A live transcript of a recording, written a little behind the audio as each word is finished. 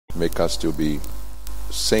Make us to be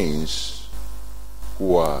saints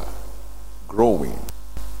who are growing,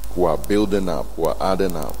 who are building up, who are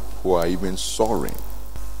adding up, who are even soaring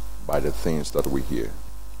by the things that we hear.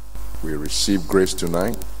 We receive grace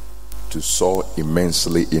tonight to soar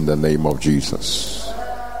immensely in the name of Jesus.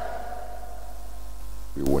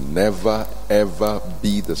 We will never ever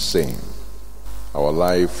be the same. Our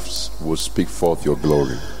lives will speak forth your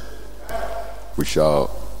glory. We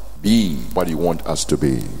shall be what you want us to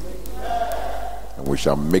be. And we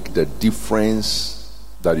shall make the difference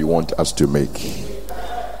that you want us to make.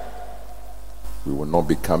 We will not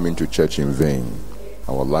be coming to church in vain.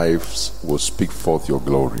 Our lives will speak forth your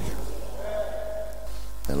glory.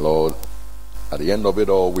 And Lord, at the end of it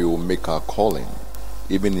all, we will make our calling.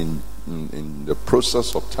 Even in the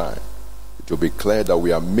process of time, it will be clear that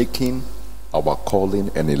we are making our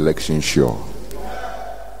calling and election sure.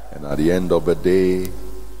 And at the end of the day,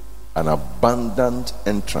 an abundant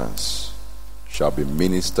entrance shall be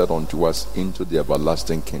ministered unto us into the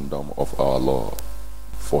everlasting kingdom of our Lord.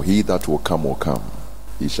 For he that will come,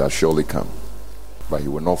 he shall surely come. But he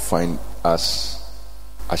will not find us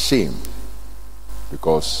ashamed,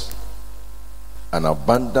 because an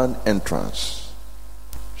abundant entrance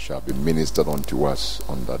shall be ministered unto us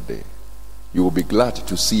on that day. You will be glad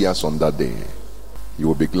to see us on that day. You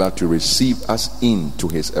will be glad to receive us into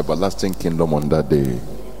his everlasting kingdom on that day.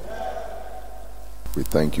 We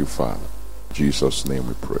thank you, Father. In Jesus' name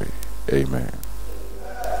we pray. Amen.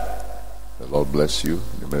 The Lord bless you.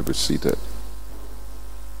 You may be seated.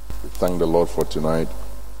 We thank the Lord for tonight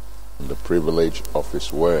and the privilege of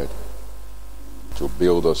his word to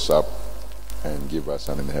build us up and give us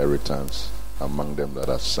an inheritance among them that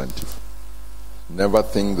are sanctified. Never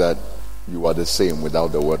think that you are the same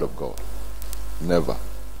without the word of God. Never.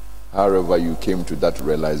 However you came to that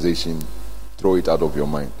realization, throw it out of your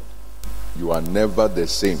mind. You are never the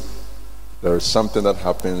same. There is something that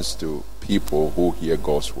happens to people who hear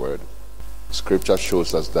God's word. Scripture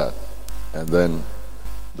shows us that. And then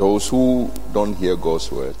those who don't hear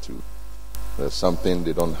God's word too, there's something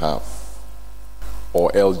they don't have.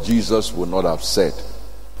 Or else Jesus would not have said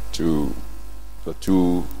to the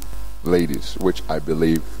two ladies, which I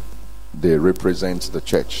believe they represent the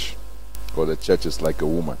church, because the church is like a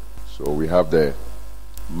woman. So we have the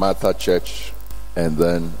Martha church and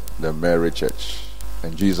then the Mary church.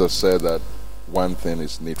 And Jesus said that one thing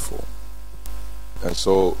is needful. And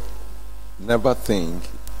so never think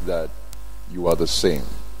that you are the same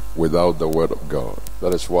without the word of God.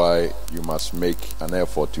 That is why you must make an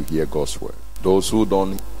effort to hear God's word. Those who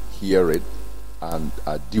don't hear it and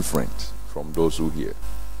are different from those who hear.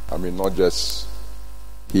 I mean, not just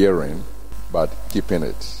hearing, but keeping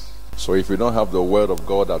it. So if you don't have the word of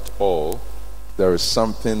God at all, there is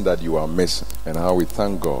something that you are missing. And how we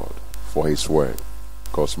thank God for his word.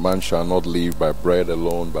 Because man shall not live by bread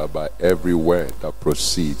alone, but by every word that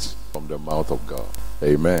proceeds from the mouth of God.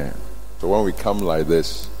 Amen. So when we come like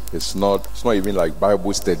this, it's not even like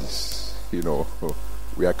Bible studies.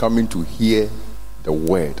 We are coming to hear the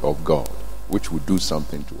word of God, which will do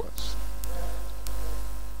something to us.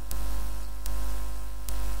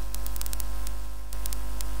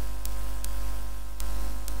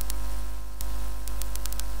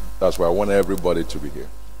 That's why I want everybody to be here.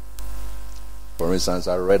 For instance,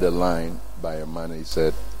 I read a line by a man. He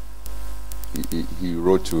said, he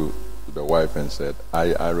wrote to the wife and said,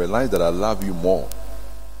 I realize that I love you more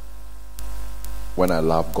when I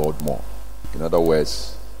love God more. In other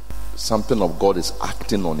words, something of God is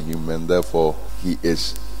acting on him, and therefore he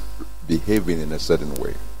is behaving in a certain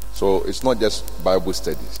way. So it's not just Bible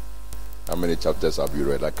studies. How many chapters have you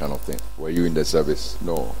read? That kind of thing. Were you in the service?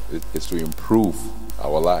 No. It's to improve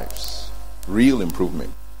our lives. Real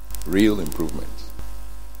improvement. Real improvement.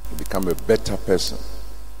 You become a better person.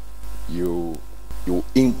 You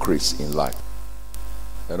increase in life.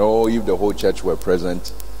 And if the whole church were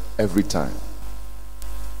present every time.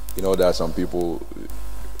 There are some people,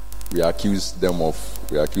 we accuse them of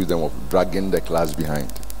dragging the class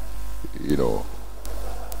behind.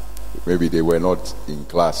 Maybe they were not in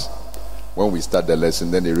class. When we start the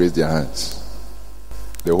lesson, then they raise their hands.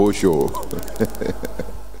 The whole show.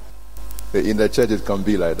 In the church, it can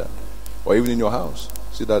be like that. Or even in your house.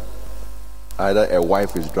 See that either a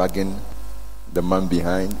wife is dragging the man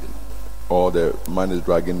behind, or the man is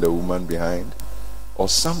dragging the woman behind, or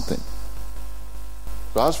something.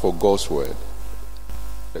 So as for God's word,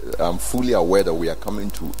 I'm fully aware that we are coming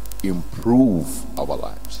to improve our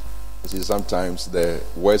lives. You see, sometimes the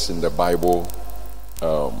words in the Bible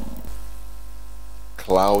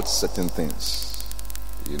cloud certain things,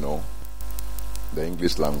 the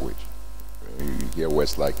English language. You hear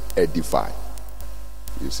words like edify.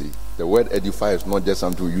 You see, the word edify is not just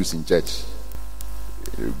something we use in church.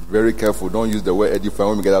 Very careful. Don't use the word edify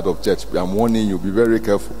when we get out of church. I'm warning you, be very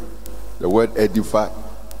careful. The word edify.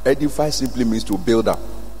 Edify simply means to build up.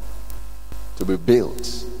 To be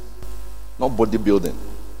built. Not bodybuilding.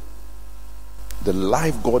 The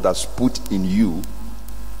life God has put in you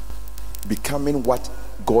becoming what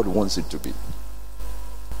God wants it to be.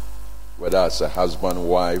 Whether as a husband,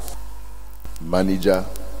 wife, manager,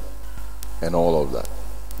 and all of that.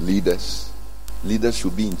 Leaders. Leaders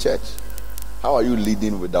should be in church. How are you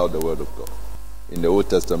leading without the word of God? In the Old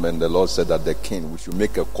Testament, the Lord said that the king, we should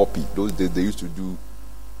make a copy. Those days they used to do,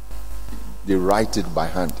 they write it by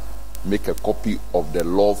hand. Make a copy of the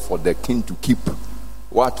law for the king to keep.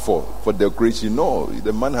 What for? For decoration? No,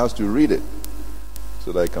 the man has to read it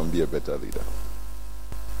so that he can be a better leader.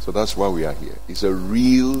 So that's why we are here. It's a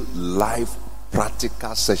real life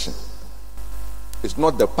practical session. It's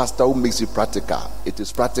not the pastor who makes it practical. It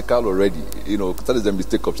is practical already. That is the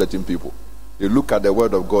mistake of certain people. They look at the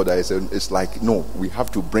word of God and it's like, no, we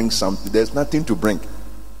have to bring something. There's nothing to bring.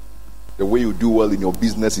 The way you do well in your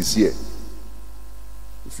business is here.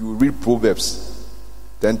 If you read Proverbs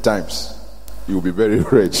 10 times, you will be very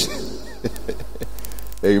rich.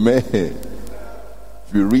 Amen.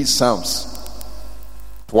 If you read Psalms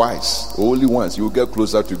twice, only once, you will get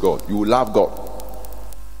closer to God. You will love God.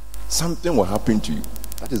 Something will happen to you.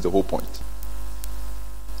 That is the whole point.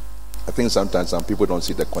 I think sometimes some people don't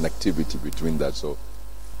see the connectivity between that, so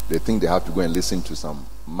they think they have to go and listen to some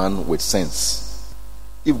man with sense.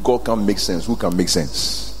 If God can make sense, who can make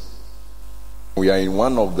sense? We are in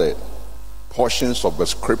one of the portions of the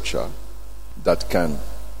scripture that can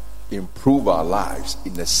improve our lives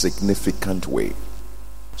in a significant way.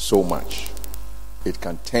 So much. It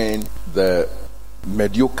can turn the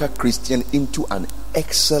mediocre Christian into an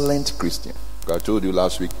excellent Christian. I told you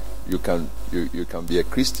last week, you can be a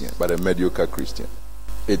Christian, but a mediocre Christian.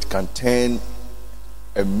 It can turn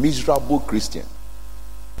a miserable Christian.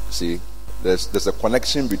 See, there's a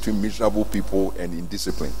connection between miserable people and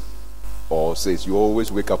indiscipline. Or says you always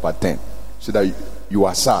wake up at 10, so that you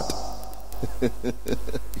are sad.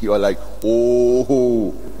 You are like,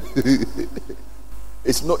 oh.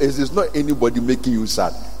 It's not anybody making you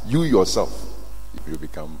sad. You yourself, you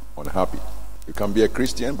become unhappy. You can be a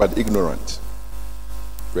Christian but ignorant.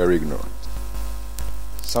 Very ignorant.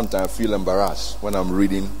 Sometimes I feel embarrassed when I'm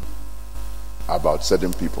reading about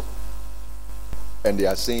certain people. And they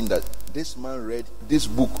are saying that this man read this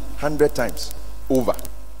book 100 times over.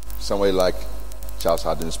 Somebody like Charles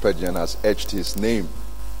Haddon Spurgeon has etched his name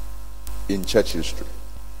in church history.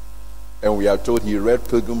 And we are told he read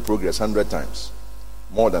Pilgrim Progress 100 times.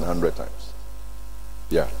 More than 100 times.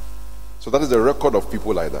 Yeah. So that is the record of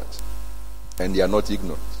people like that. And they are not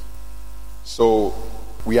ignorant. So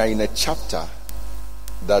we are in a chapter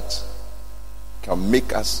that can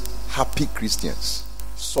make us happy Christians.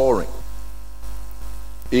 Soaring.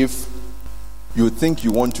 If you think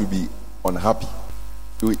you want to be unhappy,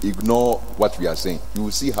 you ignore what we are saying. You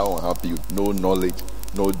will see how unhappy you. No knowledge,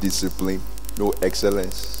 no discipline, no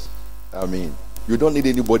excellence. I mean, you don't need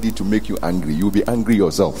anybody to make you angry. You'll be angry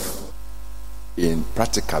yourself in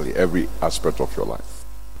practically every aspect of your life.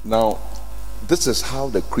 Now, this is how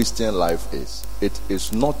the Christian life is. It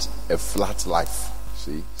is not a flat life.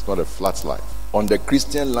 See, it's not a flat life. On the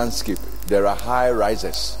Christian landscape, there are high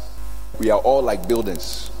rises. We are all like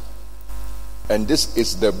buildings. And this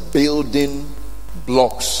is the building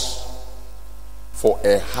blocks for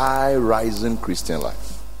a high rising Christian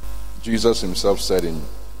life. Jesus himself said in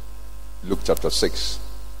Luke chapter 6,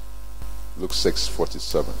 Luke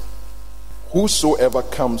 6:47, whosoever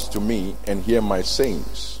comes to me and hear my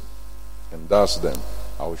sayings and does them,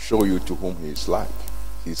 I will show you to whom he is like.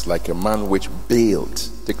 He's like a man which built.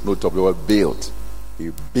 Take note of the word built.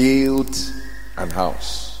 He built an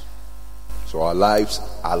house. So our lives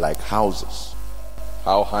are like houses.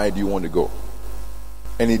 How high do you want to go?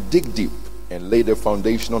 And he dig deep and laid a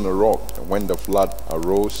foundation on a rock. And when the flood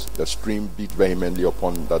arose, the stream beat vehemently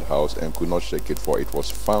upon that house and could not shake it, for it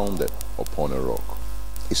was founded upon a rock.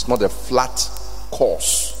 It's not a flat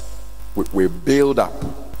course. We build up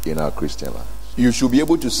in our Christian life. You should be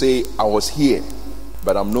able to say, I was here,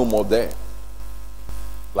 but I'm no more there.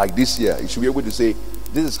 Like this year, you should be able to say,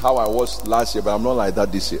 this is how I was last year, but I'm not like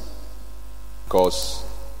that this year. Because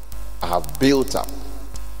I have built up.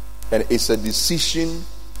 And it's a decision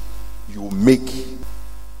you make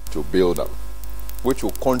to build up, which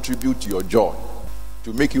will contribute to your joy,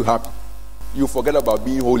 to make you happy. You forget about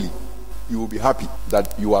being holy. You will be happy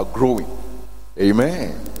that you are growing.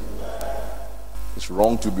 Amen. It's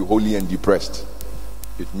wrong to be holy and depressed.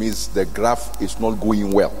 It means the graph is not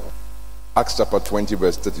going well. Acts chapter 20,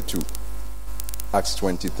 verse 32. Acts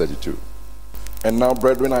 20, 32. And now,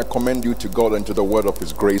 brethren, I commend you to God and to the word of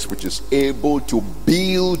his grace, which is able to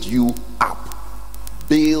build you up.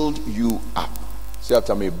 Build you up. Say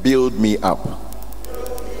after me, build me up.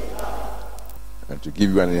 And to give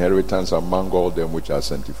you an inheritance among all them which are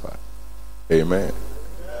sanctified. Amen.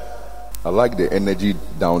 I like the energy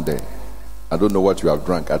down there. I don't know what you have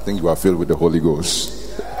drunk. I think you are filled with the Holy Ghost.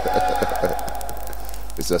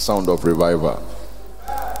 It's a sound of revival.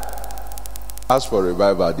 As for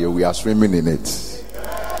revival, dear, we are swimming in it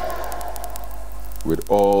with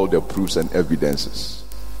all the proofs and evidences.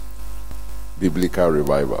 Biblical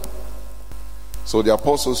revival. So the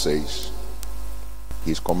apostle says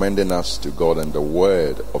he's commending us to God and the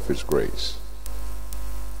word of his grace,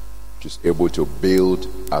 which is able to build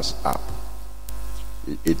us up.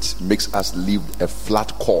 It makes us live a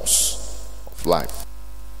flat course of life,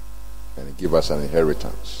 and it gives us an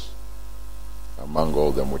inheritance among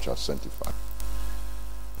all them which are sanctified.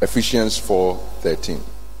 Ephesians 4:13.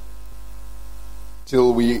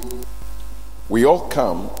 Till we all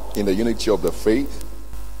come in the unity of the faith.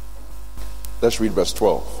 Let's read verse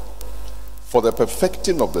 12. For the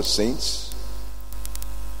perfecting of the saints,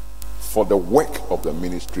 for the work of the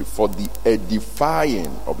ministry, for the edifying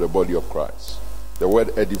of the body of Christ. The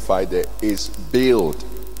word edify there is build,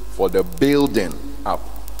 for the building up.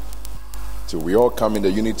 Till we all come in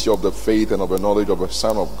the unity of the faith and of the knowledge of the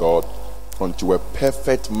Son of God, unto a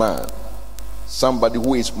perfect man, somebody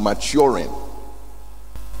who is maturing,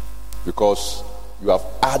 because you have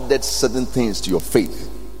added certain things to your faith,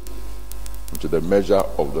 into the measure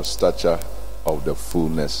of the stature of the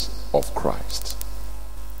fullness of Christ.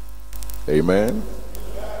 Amen.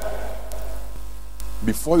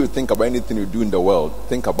 Before you think about anything you do in the world,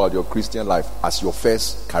 think about your Christian life as your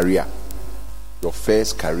first career. Your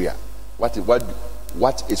first career. What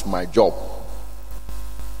is my job?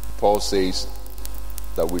 Paul says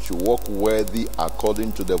that we should walk worthy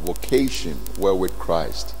according to the vocation wherewith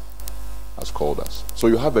Christ has called us. So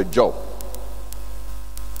you have a job.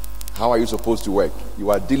 How are you supposed to work?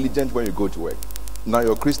 You are diligent when you go to work. Now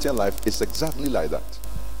your Christian life is exactly like that.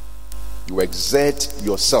 You exert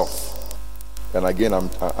yourself. And again, I'm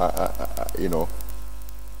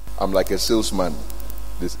like a salesman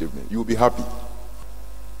this evening. You'll be happy.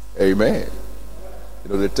 Amen.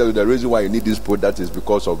 They tell you the reason why you need this product is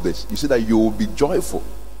because of this. You see that you will be joyful.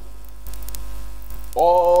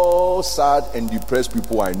 All sad and depressed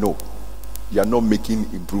people I know, they are not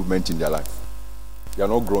making improvement in their life. They are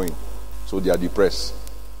not growing. So they are depressed.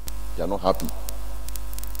 They are not happy.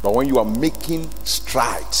 But when you are making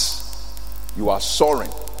strides, you are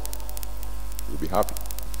soaring, you'll be happy.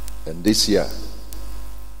 And this year,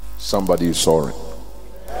 somebody is soaring.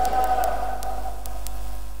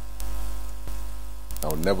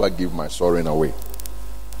 I'll never give my soaring away.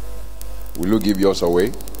 Will you give yours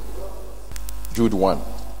away? Jude 1,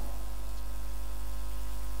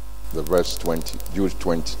 the verse 20. Jude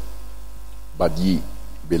 20. But ye,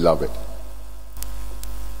 beloved,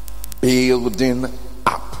 building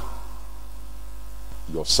up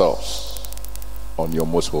yourselves on your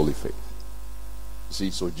most holy faith. See,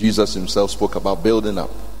 so Jesus himself spoke about building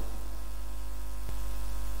up.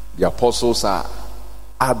 The apostles are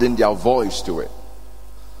adding their voice to it.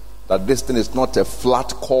 That this thing is not a flat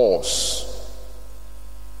course.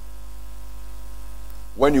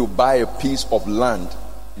 When you buy a piece of land,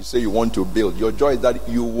 you say you want to build. Your joy is that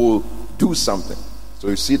you will do something. So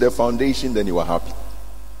you see the foundation, then you are happy.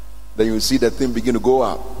 Then you see the thing begin to go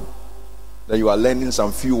up. Then you are learning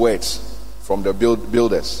some few words from the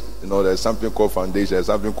builders. There's something called foundation, there's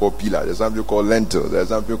something called pillar, there's something called lintel, there's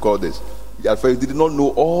something called this. At first you did not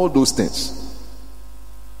know all those things.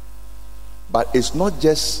 But it's not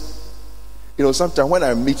just, sometimes when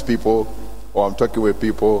I meet people or I'm talking with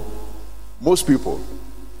people, most people,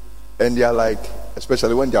 and they are like,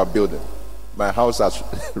 especially when they are building, my house has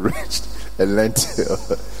reached a lintel.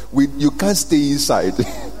 You can't stay inside.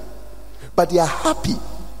 But they are happy.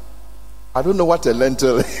 I don't know what a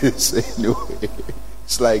lintel is anyway.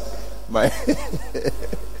 It's like my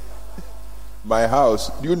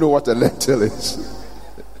house. Do you know what a lintel is?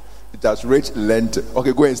 It has reached lintel.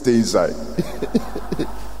 Okay, go and stay inside.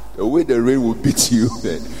 The way the rain will beat you.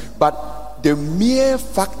 But the mere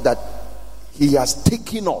fact that he has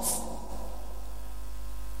taken off,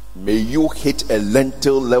 may you hit a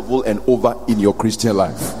lintel level and over in your Christian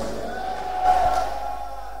life.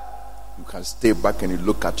 You can stay back and you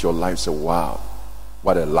look at your life and say, wow,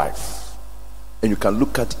 what a life. And you can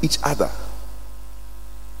look at each other.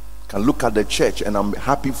 You can look at the church, and I'm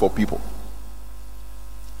happy for people.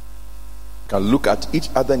 You can look at each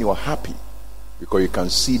other and you are happy. because you can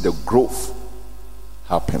see the growth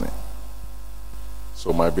happening.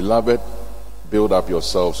 So my beloved, build up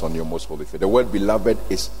yourselves on your most holy faith. The word beloved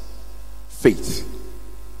is faith.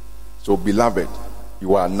 So beloved,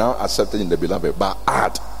 you are now accepted in the beloved, but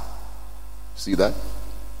add. See that?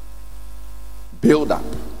 Build up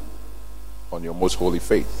on your most holy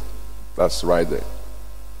faith. That's right there.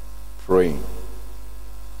 Praying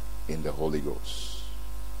in the Holy Ghost.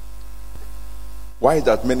 Why is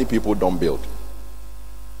that many people don't build?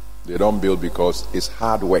 They don't build because it's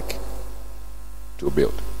hard work to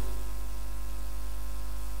build.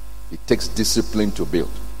 It takes discipline to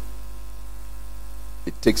build.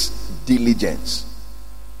 It takes diligence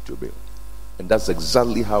to build. And that's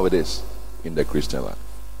exactly how it is in the Christian life.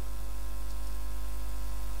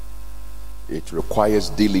 It requires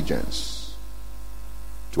diligence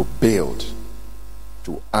to build,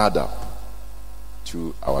 to add up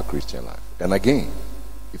to our Christian life. And again,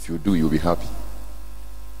 if you do, you'll be happy.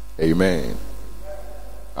 Amen.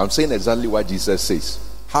 I'm saying exactly what Jesus says.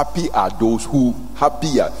 Happy are those who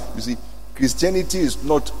happier. You see, Christianity is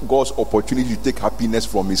not God's opportunity to take happiness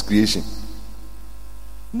from his creation.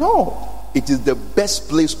 No, it is the best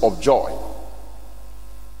place of joy.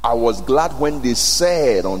 I was glad when they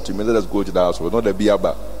said unto me, let us go to the house, not the beer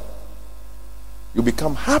bar. You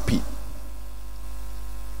become happy.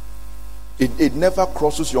 It never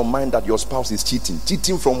crosses your mind that your spouse is cheating.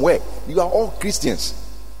 Cheating from where? You are all Christians.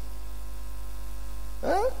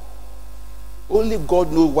 Huh? Only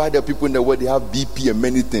God knows why the people in the world, they have BP and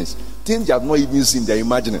many things. Things you have not even seen, they're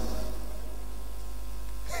imagining.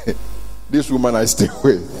 This woman I stay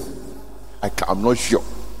with, I'm not sure.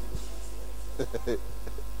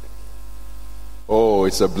 Oh,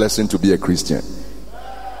 it's a blessing to be a Christian.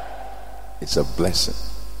 It's a blessing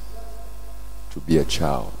to be a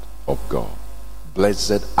child of God.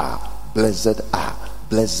 Blessed are, blessed are,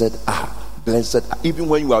 blessed are, blessed are. Even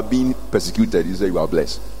when you are being persecuted, you say you are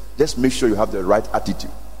blessed. Just make sure you have the right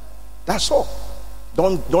attitude. That's all.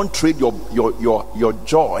 Don't trade your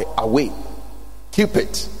joy away. Keep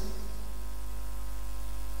it.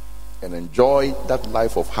 And enjoy that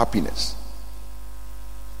life of happiness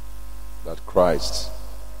that Christ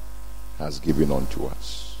has given unto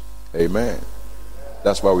us. Amen.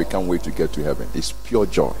 That's why we can't wait to get to heaven. It's pure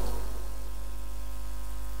joy.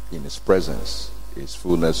 In his presence is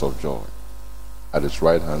fullness of joy. At his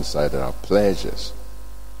right hand side there are pleasures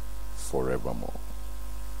forevermore.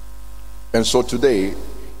 And so today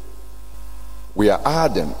we are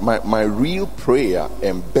adding, my real prayer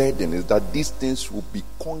and burden is that these things will be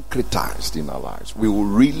concretized in our lives. We will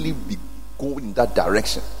really be going in that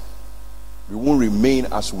direction. We won't remain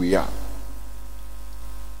as we are.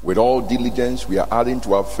 With all diligence, we are adding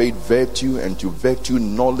to our faith virtue, and to virtue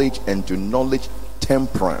knowledge, and to knowledge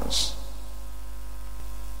temperance,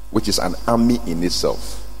 which is an army in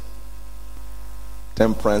itself.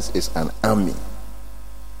 Temperance is an army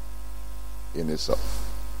in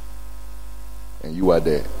itself. And you are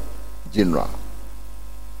the general.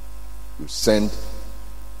 You send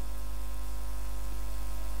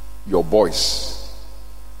your boys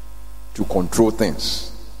to control things.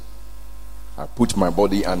 I put my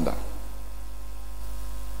body under.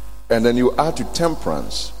 And then you add to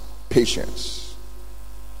temperance patience.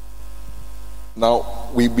 Now,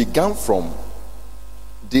 we began from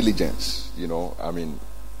diligence,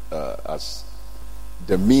 as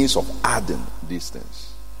the means of adding these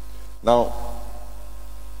things. Now,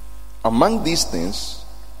 among these things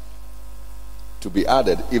to be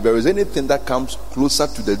added, if there is anything that comes closer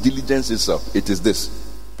to the diligence itself, it is this: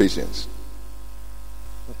 patience.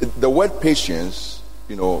 The word patience,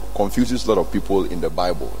 confuses a lot of people in the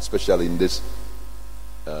Bible, especially in this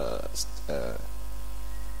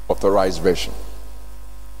authorized version.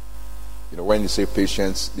 When you say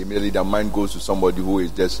patience, immediately their mind goes to somebody who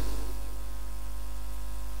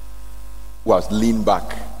has leaned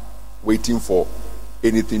back, waiting for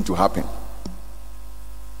anything to happen.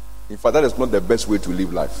 In fact, that is not the best way to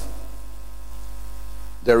live life.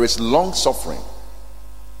 There is long suffering,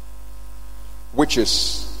 which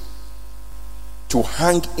is to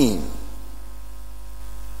hang in,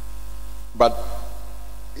 but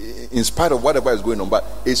in spite of whatever is going on. But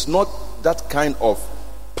it's not that kind of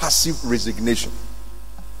passive resignation.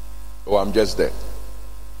 Oh, I'm just there.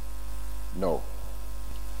 No.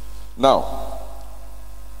 Now,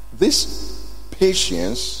 this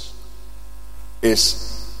patience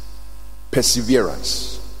is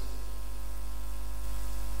perseverance.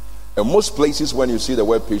 And most places when you see the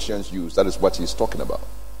word patience used, that is what he's talking about.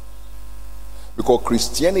 Because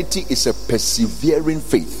Christianity is a persevering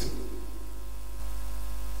faith.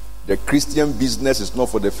 The Christian business is not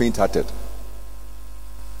for the faint-hearted.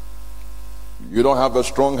 You don't have a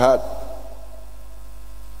strong heart,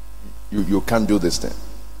 you can't do this thing.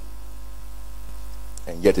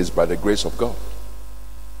 And yet it's by the grace of God.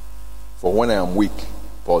 For when I am weak,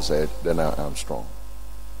 Paul said, then I am strong.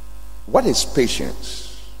 What is patience?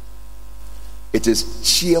 It is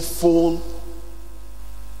cheerful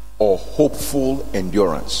or hopeful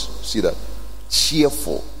endurance. See that?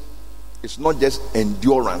 Cheerful. It's not just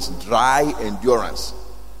endurance, dry endurance.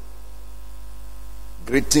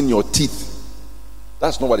 Gritting your teeth.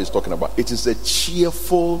 That's not what he's talking about. It is a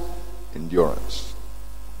cheerful endurance.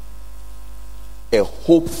 A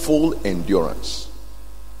hopeful endurance.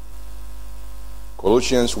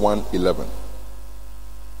 Colossians 1:11.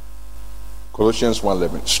 Colossians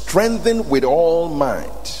 1:11. Strengthened with all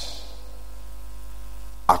might,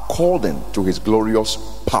 according to his glorious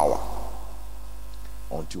power,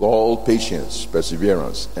 unto all patience,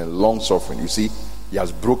 perseverance, and long suffering. You see, he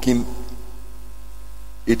has broken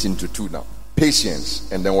it into two now.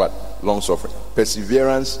 Patience and then what? Long suffering.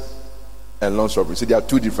 Perseverance and long suffering. See, there are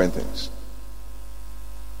two different things.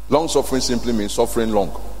 Long suffering simply means suffering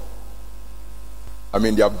long. I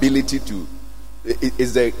mean, the ability to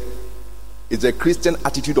is the Christian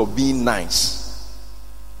attitude of being nice,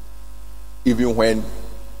 even when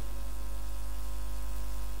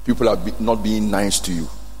people are not being nice to you.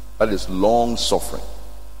 That is long suffering.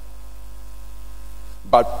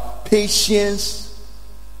 But patience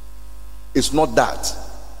is not that.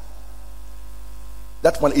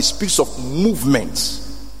 That one, it speaks of movement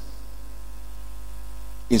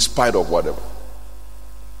in spite of whatever.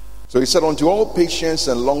 So he said, unto all patience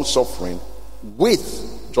and long suffering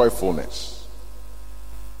with joyfulness.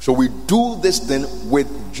 So we do this thing with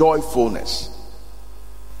joyfulness,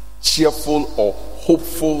 cheerful or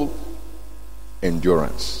hopeful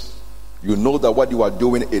endurance. You know that what you are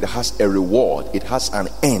doing, it has a reward, it has an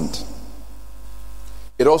end.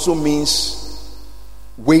 It also means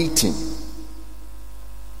waiting,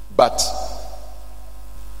 but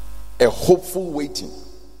a hopeful waiting.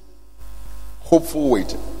 Hopeful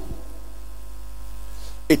waiting.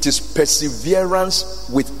 It is perseverance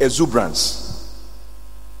with exuberance.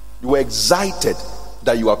 You are excited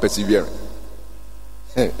that you are persevering.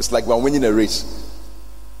 It's like we're winning a race.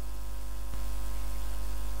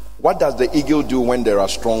 What does the eagle do when there are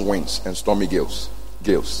strong winds and stormy gales?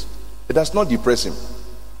 It does not depress him.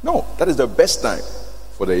 No, that is the best time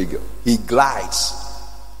for the eagle. He glides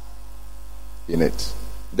in it.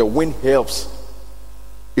 The wind helps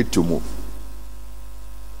it to move.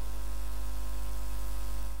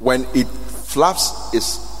 When it flaps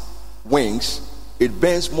its wings, it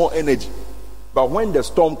burns more energy. But when the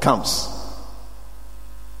storm comes,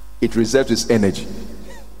 it reserves its energy.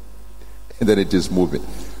 And then it is moving.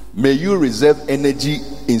 May you reserve energy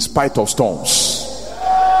in spite of storms.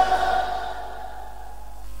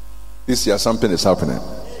 This year something is happening.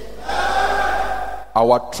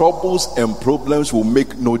 Our troubles and problems will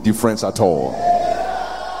make no difference at all.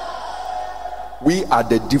 We are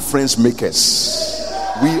the difference makers.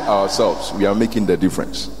 We ourselves, we are making the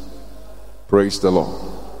difference. Praise the Lord.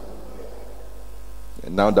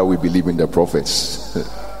 And now that we believe in the prophets,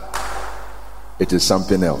 it is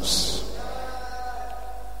something else.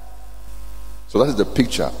 So that is the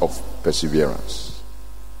picture of perseverance.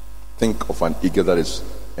 Think of an eagle that is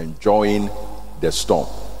enjoying the storm.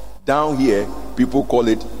 Down here, people call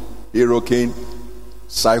it hurricane,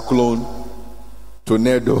 cyclone,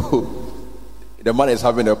 tornado. The man is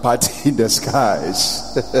having a party in the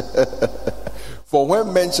skies. For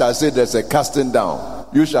when men shall say there's a casting down,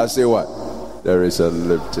 you shall say what? There is a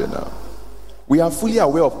lifting up. We are fully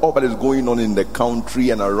aware of all that is going on in the country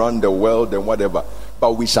and around the world and whatever,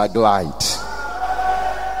 but we shall glide.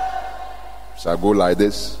 Shall go like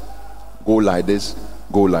this, go like this,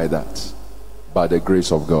 go like that, by the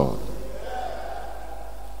grace of God.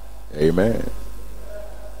 Amen.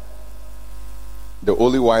 The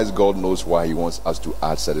only wise God knows why he wants us to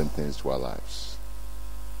add certain things to our lives.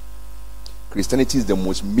 Christianity is the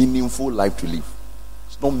most meaningful life to live.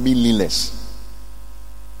 It's not meaningless.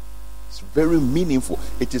 It's very meaningful.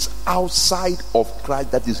 It is outside of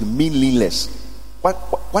Christ that is meaningless.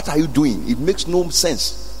 What are you doing? It makes no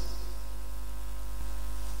sense.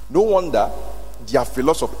 No wonder their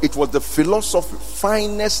philosophy, it was the philosophy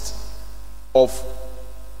finest of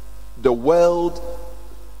the world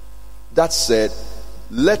that said,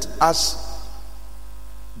 let us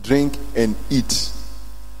drink and eat,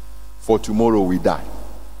 for tomorrow we die.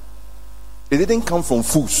 It didn't come from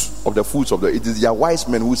fools of the it is their wise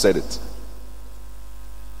men who said it.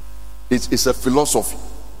 It's a philosophy.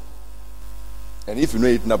 And if you know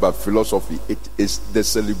anything about philosophy, it is the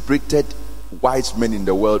celebrated wise men in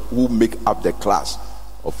the world who make up the class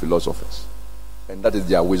of philosophers. And that is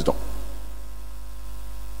their wisdom.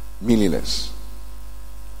 Meaningless.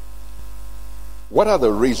 What are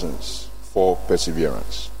the reasons for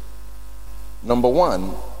perseverance? Number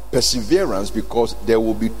one, perseverance because there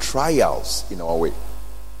will be trials in our way.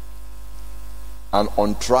 An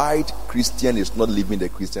untried Christian is not living the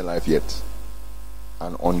Christian life yet.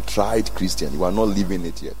 An untried Christian, you are not living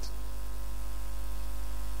it yet.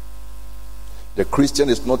 The Christian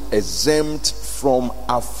is not exempt from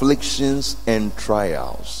afflictions and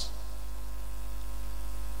trials.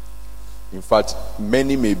 In fact,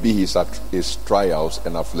 many may be his trials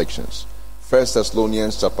and afflictions. 1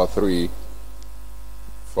 Thessalonians chapter 3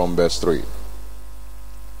 from verse 3.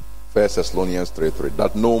 1 Thessalonians 3:3.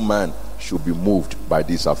 That no man should be moved by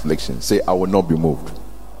these afflictions. Say, I will not be moved.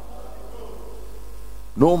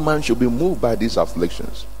 No man should be moved by these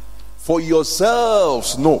afflictions. For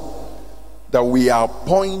yourselves know that we are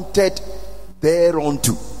appointed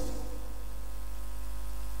thereunto.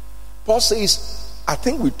 Paul says, I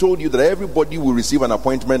think we told you that everybody will receive an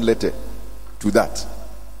appointment letter to that.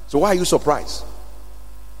 So why are you surprised?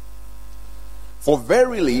 For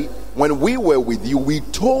verily, when we were with you, we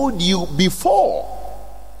told you before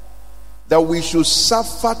that we should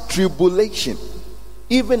suffer tribulation,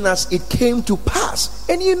 even as it came to pass.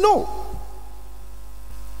 And you know.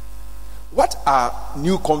 What are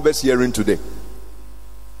new converts hearing today?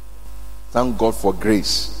 Thank God for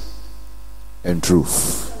grace and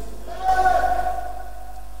truth.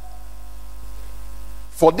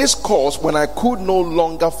 For this cause, when I could no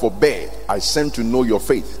longer forbear, I sent to know your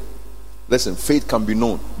faith. Listen, faith can be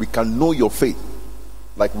known. We can know your faith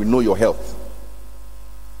like we know your health.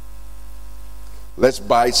 Lest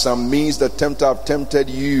by some means the tempter have tempted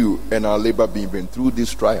you, and our labor be even through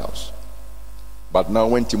these trials. But now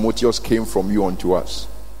when Timotheus came from you unto us,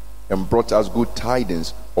 and brought us good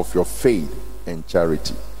tidings of your faith and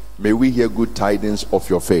charity, may we hear good tidings of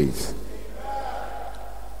your faith,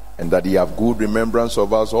 and that ye have good remembrance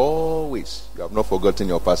of us always. You have not forgotten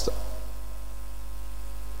your pastor.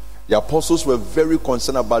 The apostles were very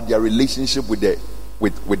concerned about their relationship with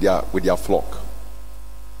their flock.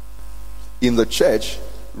 In the church,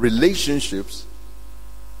 relationships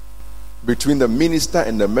between the minister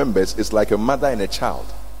and the members is like a mother and a child.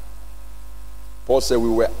 Paul said we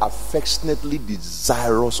were affectionately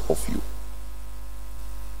desirous of you,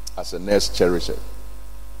 as a nurse cherishes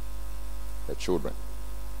her children,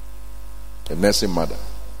 a nursing mother.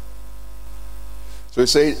 So he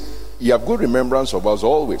said, you have good remembrance of us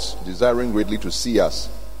always, desiring greatly to see us,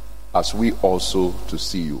 as we also to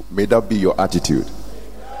see you. May that be your attitude.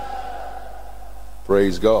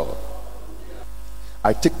 Praise God.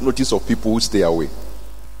 I take notice of people who stay away.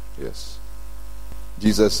 Yes.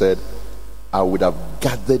 Jesus said, I would have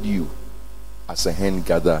gathered you as a hen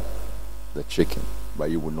gather the chicken, but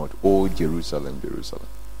you will not. Oh, Jerusalem, Jerusalem.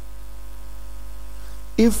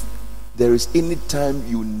 If there is any time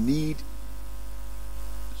you need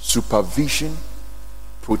supervision,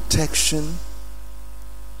 protection,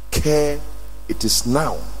 care, it is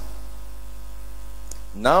now.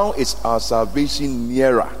 Now is our salvation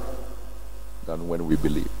nearer than when we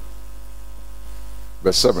believe.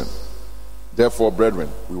 Verse 7. Therefore, brethren,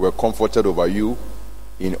 we were comforted over you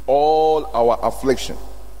in all our affliction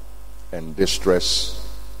and distress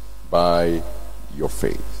by your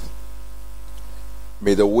faith.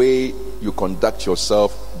 May the way you conduct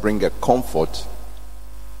yourself bring a comfort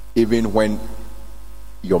even when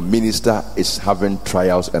your minister is having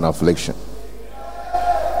trials and affliction.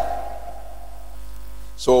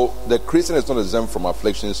 So the Christian is not exempt from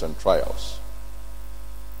afflictions and trials.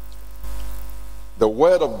 The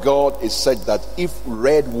word of God is said that if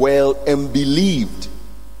read well and believed,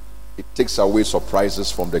 it takes away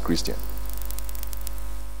surprises from the Christian.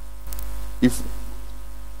 If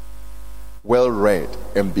well read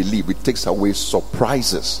and believed, it takes away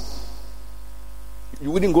surprises.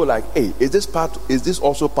 You wouldn't go like, hey, is this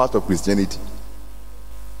also part of Christianity?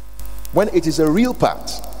 When it is a real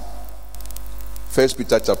part. 1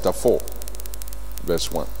 Peter chapter 4,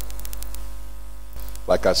 verse 1.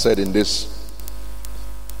 Like I said in this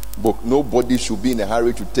book, nobody should be in a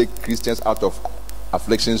hurry to take Christians out of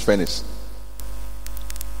afflictions furnace.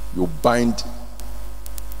 You bind,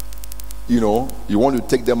 you want to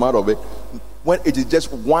take them out of it. When it is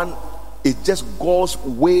just one, it's just God's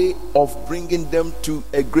way of bringing them to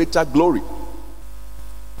a greater glory.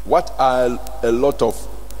 What are a lot of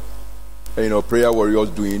prayer warriors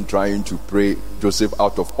doing, trying to pray Joseph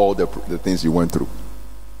out of all the things he went through?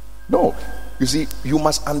 No. You see, you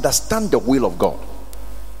must understand the will of God.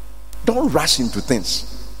 Don't rush into things.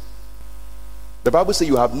 The Bible says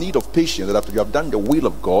you have need of patience, that after you have done the will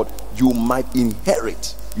of God, you might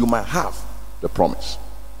inherit, you might have the promise.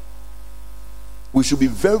 We should be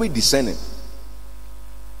very discerning.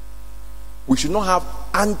 We should not have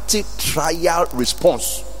anti-trial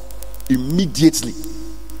response immediately.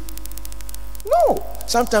 No.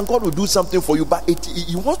 Sometimes God will do something for you, but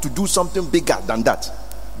He wants to do something bigger than that.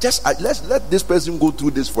 Just let's let this person go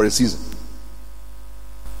through this for a season.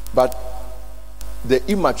 But the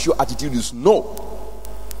immature attitude is no.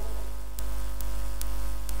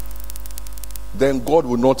 Then God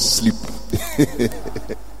will not sleep.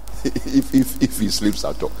 if He sleeps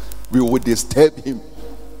at all, we will disturb Him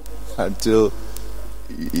until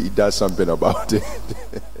He does something about it.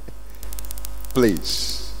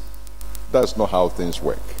 Please, that's not how things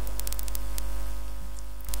work.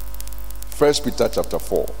 1 Peter chapter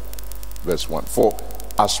 4 verse 1. For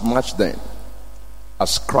as much then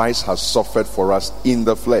as Christ has suffered for us in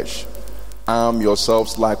the flesh, arm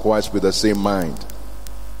yourselves likewise with the same mind.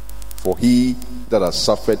 For he that has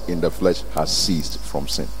suffered in the flesh has ceased from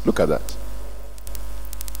sin. Look at that.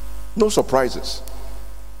 No surprises.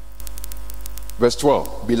 Verse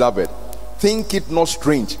 12. Beloved, think it not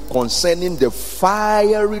strange concerning the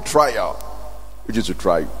fiery trial which is to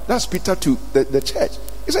try you. That's Peter to the church.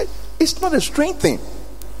 He said, it's not a strange thing,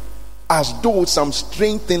 as though some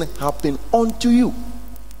strange thing happened unto you.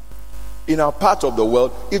 In our part of the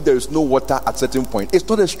world, if there is no water at a certain point, it's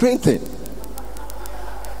not a strange thing.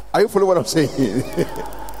 Are you following what I'm saying?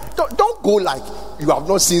 don't go like you have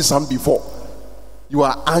not seen some before. You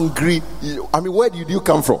are angry. Where did you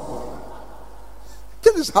come from?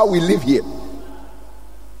 This is how we live here.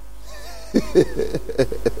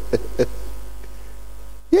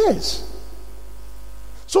 Yes.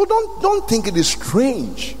 So don't think it is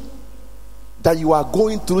strange that you are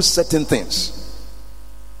going through certain things.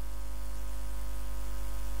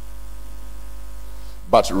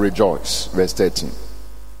 But rejoice. Verse 13.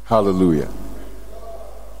 Hallelujah.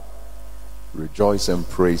 Rejoice and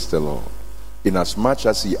praise the Lord, inasmuch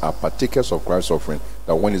as ye are partakers of Christ's suffering,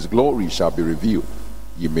 that when his glory shall be revealed,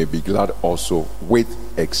 ye may be glad also with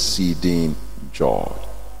exceeding joy.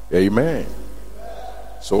 Amen.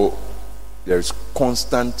 So there is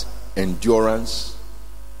constant endurance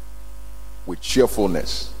with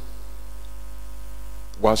cheerfulness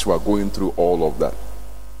whilst we are going through all of that.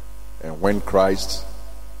 And when Christ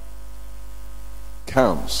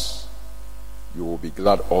comes, you will be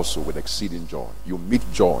glad also with exceeding joy. You meet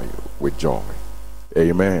joy with joy.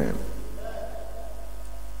 Amen.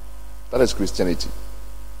 That is Christianity.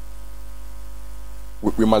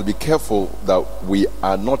 We must be careful that we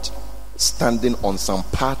are not standing on some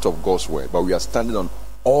part of God's word, but we are standing on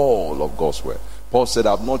all of God's word. Paul said,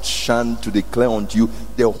 I have not shunned to declare unto you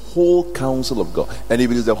the whole counsel of God. And if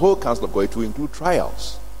it is the whole counsel of God, it will include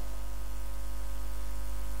trials.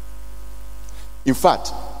 In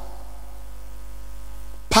fact,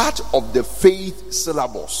 part of the faith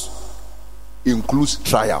syllabus includes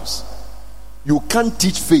trials. You can't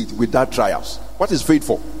teach faith without trials. What is faith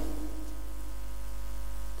for?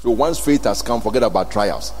 So once faith has come, forget about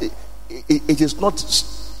trials. It's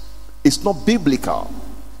not biblical.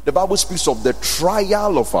 The Bible speaks of the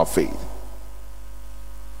trial of our faith.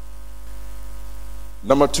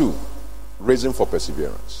 Number 2, reason for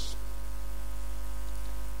perseverance.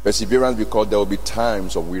 Perseverance, because there will be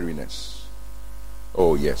times of weariness.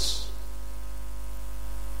 Oh yes.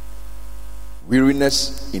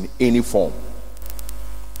 Weariness in any form.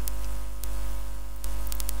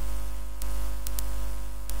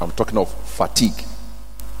 I'm talking of fatigue.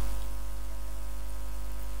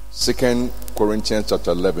 2 Corinthians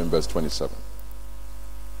chapter 11 verse 27.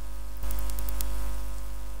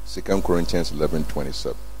 2 Corinthians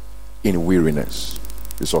 11:27. In weariness.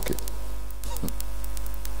 It's okay.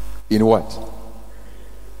 In what?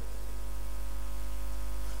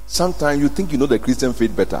 Sometimes you think you know the Christian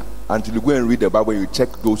faith better until you go and read the Bible. You check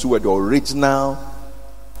those who were the original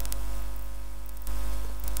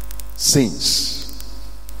saints.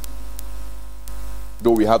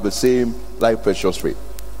 Though we have the same life precious faith,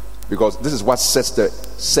 because this is what sets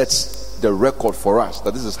the record for us,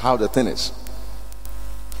 that this is how the thing is.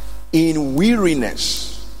 In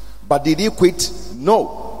weariness. But did he quit?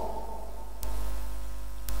 No.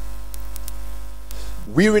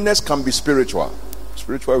 Weariness can be spiritual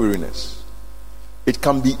weariness. It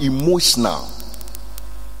can be emotional,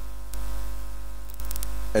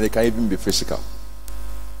 and it can even be physical.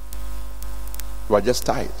 You are just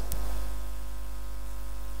tired.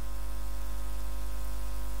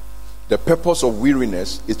 The purpose of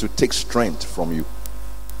weariness is to take strength from you,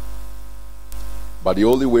 but the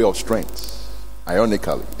only way of strength,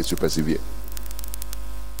 ironically, is to persevere.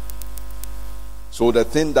 So the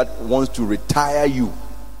thing that wants to retire you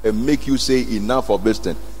and make you say enough of this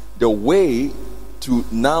thing, the way to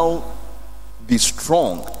now be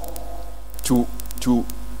strong to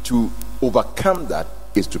overcome that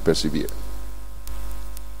is to persevere.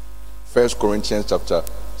 1 Corinthians chapter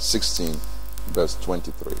 16 verse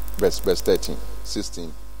 23 verse 13,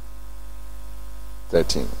 16,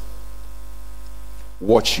 13.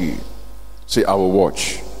 Watch ye. Say, I will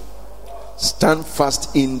watch. Stand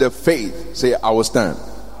fast in the faith. Say, I will stand.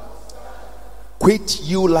 Quit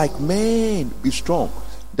you like men. Be strong.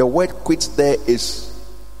 The word quit there is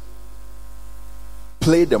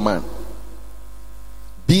play the man.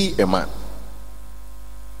 Be a man.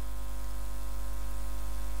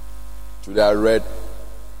 Today I read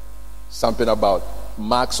something about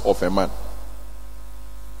marks of a man.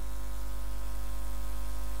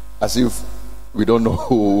 As if we don't know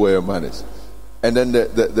who a man is. And then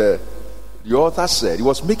the author said, he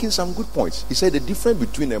was making some good points. He said the difference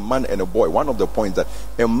between a man and a boy, one of the points that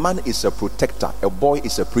a man is a protector, a boy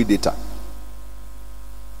is a predator.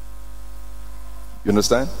 You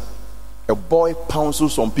understand? A boy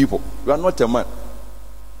pounces on people. You are not a man.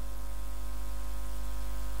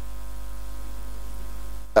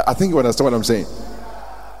 I think you understand what I'm saying.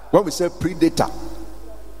 When we say predator,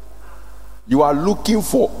 you are looking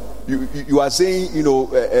for, you are saying,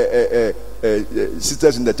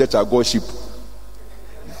 sisters in the church are God sheep,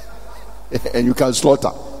 and you can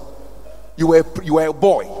slaughter. You are a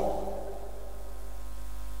boy.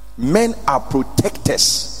 Men are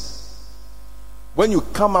protectors. When you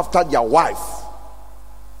come after their wife,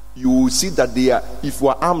 you will see that they are, if you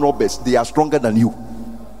are armed robbers, they are stronger than you.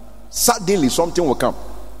 Suddenly something will come.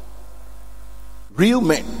 Real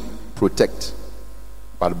men protect,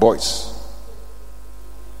 but boys,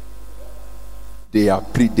 they are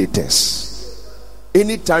predators.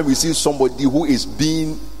 Anytime we see somebody who is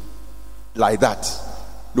being like that,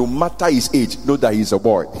 no matter his age, know that he's a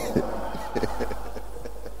boy.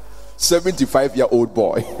 75-year-old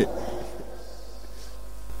boy.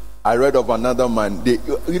 I read of another man.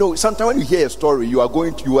 Sometimes when you hear a story, you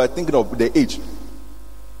are thinking of the age.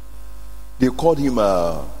 They called him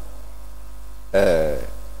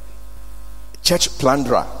church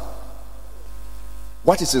plunderer.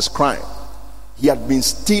 What is his crime? He had been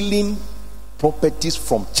stealing properties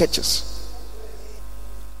from churches.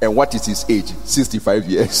 And what is his age? 65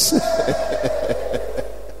 years.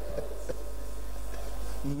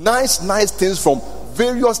 Nice things from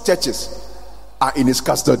various churches are in his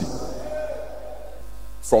custody.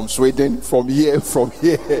 From Sweden, from here.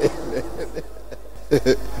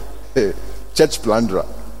 Church plunderer.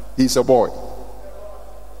 He's a boy.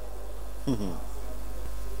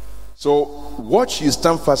 So watch you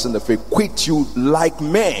stand fast in the faith. Quit you like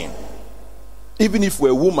men. Even if we're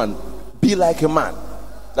a woman, be like a man.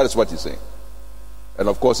 That is what he's saying. And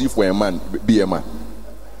of course, if we're a man, be a man.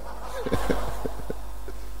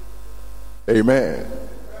 Amen.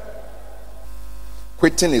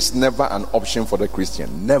 Quitting is never an option for the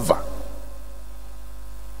Christian. Never.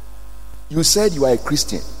 You said you are a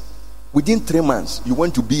Christian. Within 3 months, you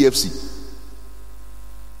went to BFC.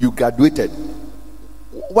 You graduated.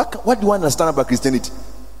 What do you understand about Christianity?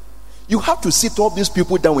 You have to sit all these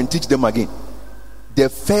people down and teach them again the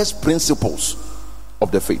first principles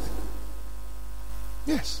of the faith.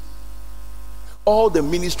 Yes. All the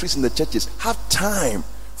ministries in the churches have time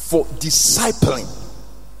for discipling.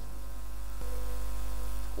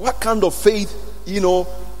 What kind of faith,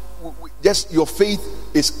 just your faith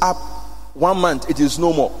is up 1 month, it is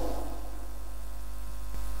no more.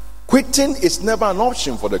 Quitting is never an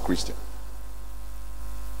option for the Christian.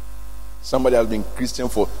 Somebody has been Christian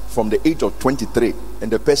from the age of 23 and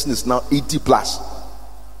the person is now 80 plus.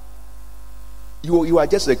 You are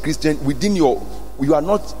just a Christian within you are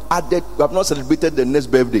not added, you have not celebrated the next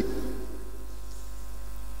birthday.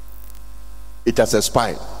 It has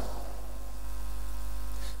expired.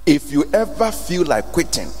 If you ever feel like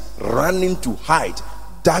quitting, running to hide,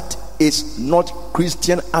 that is not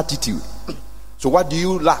Christian attitude. So what do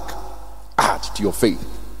you lack? Add to your faith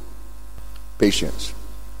patience.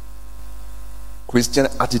 Christian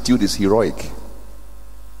attitude is heroic.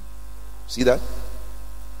 See that?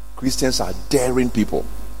 Christians are daring people.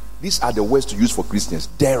 These are the words to use for Christians: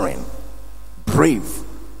 daring, brave,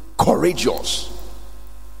 courageous.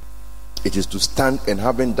 It is to stand, and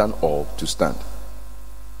having done all, to stand.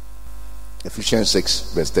 Ephesians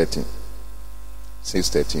 6 verse 13.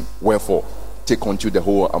 6:13. Wherefore, take unto the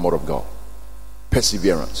whole armor of God,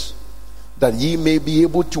 perseverance, that ye may be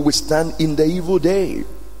able to withstand in the evil day,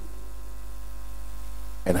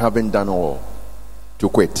 and having done all, to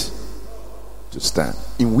quit, to stand.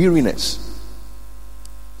 In weariness,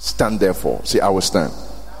 stand therefore. Say, I will stand.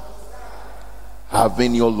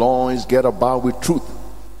 Having your loins get about with truth,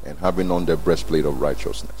 and having on the breastplate of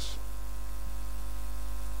righteousness.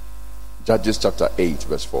 Judges chapter 8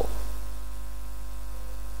 verse 4.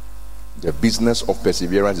 The business of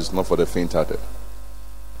perseverance is not for the faint-hearted.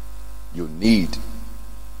 You need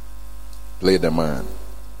play the man.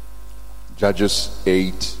 Judges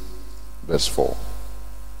 8 verse 4.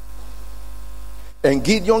 And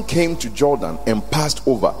Gideon came to Jordan and passed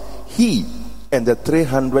over, he and the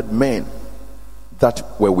 300 men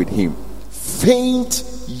that were with him, faint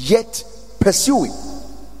yet pursuing.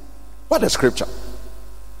 What a scripture.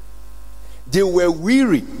 They were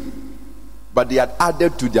weary, but they had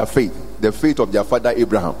added to their faith, the faith of their father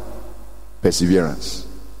Abraham, perseverance.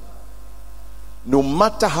 No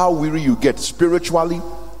matter how weary you get spiritually,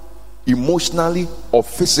 emotionally, or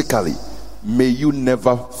physically, may you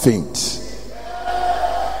never faint.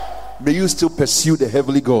 May you still pursue the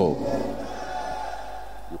heavenly goal.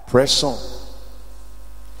 You press on.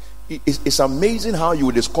 It's amazing how you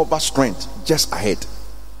will discover strength just ahead.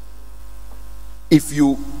 If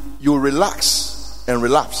you relax and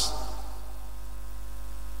relapse,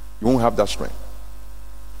 you won't have that strength.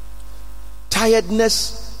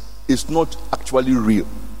 Tiredness is not actually real.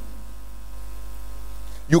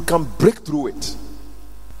 You can break through it.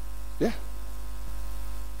 Yeah.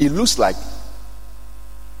 It looks like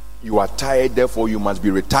you are tired, therefore you must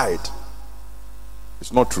be retired.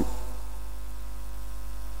 It's not true.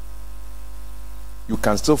 You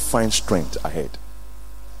can still find strength ahead.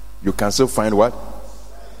 You can still find what?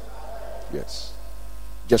 Yes.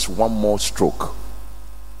 Just one more stroke,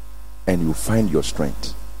 and you find your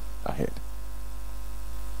strength ahead.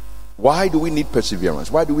 Why do we need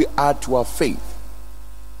perseverance? Why do we add to our faith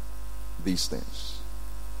these things?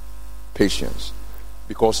 Patience.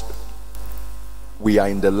 Because we are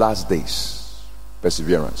in the last days.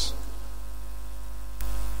 Perseverance.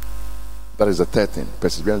 That is the third thing.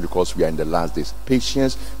 Perseverance because we are in the last days.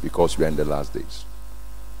 Patience because we are in the last days.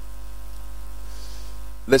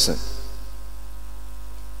 Listen.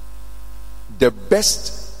 The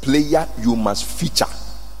best player you must feature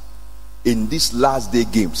in these last day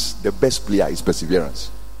games, the best player is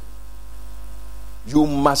perseverance. You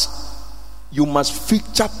must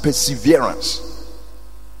feature perseverance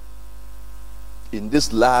in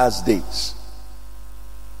these last days.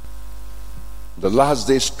 The last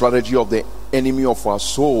day strategy of the enemy of our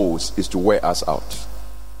souls is to wear us out.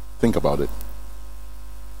 Think about it.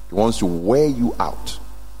 He wants to wear you out.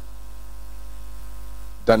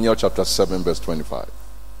 Daniel chapter 7 verse 25.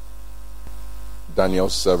 Daniel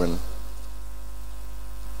 7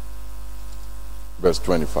 verse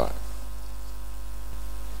 25.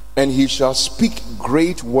 And he shall speak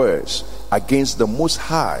great words against the Most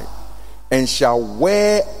High, and shall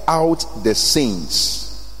wear out the saints.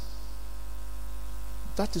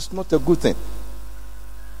 That is not a good thing.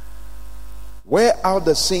 Wear out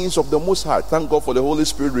the saints of the Most High. Thank God for the Holy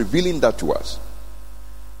Spirit revealing that to us.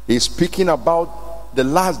 He's speaking about the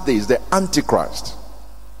last days, the Antichrist,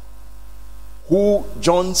 who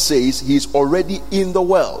John says he is already in the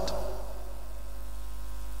world.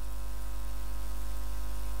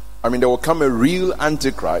 I mean, there will come a real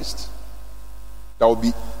Antichrist that will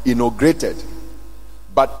be inaugurated,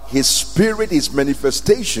 but his spirit, his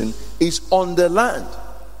manifestation is on the land.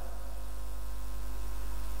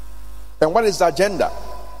 And what is the agenda?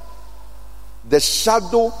 The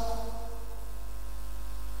shadow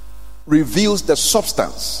reveals the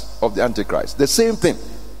substance of the Antichrist. The same thing.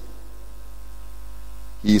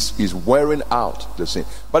 He's wearing out the same.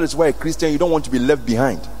 But it's why a Christian, you don't want to be left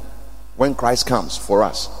behind when Christ comes for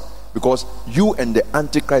us, because you and the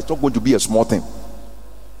Antichrist are not going to be a small thing.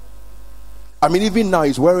 I mean, even now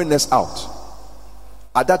he's wearing us out.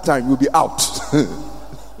 At that time you'll be out.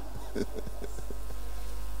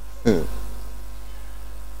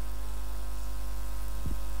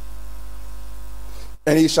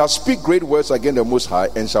 And he shall speak great words against the Most High,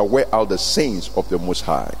 and shall wear out the saints of the Most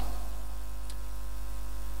High,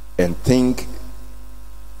 and think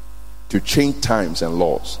to change times and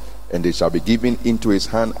laws, and they shall be given into his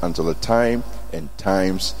hand until the time and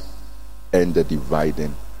times and the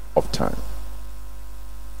dividing of time.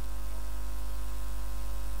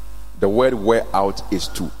 The word wear out is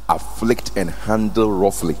to afflict and handle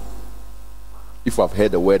roughly. If I've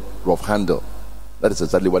heard the word rough handle, that is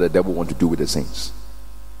exactly what the devil wants to do with the saints.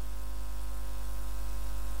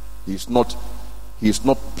 He's not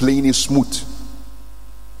playing it smooth.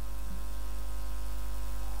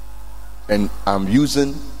 And I'm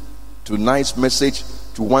using tonight's message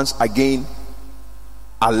to once again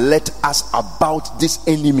alert us about this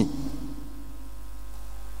enemy.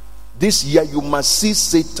 This year you must see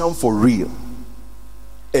Satan for real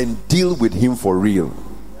and deal with him for real.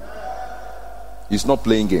 He's not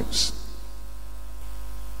playing games.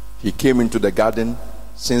 He came into the garden.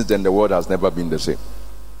 Since then, the world has never been the same.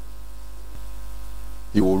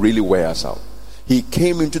 He will really wear us out. He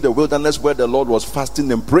came into the wilderness where the Lord was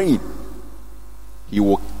fasting and praying. He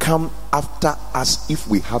will come after us if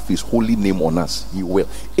we have his holy name on us. He will.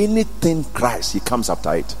 Anything Christ, he comes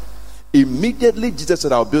after it. Immediately Jesus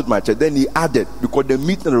said, I'll build my church. Then he added, because the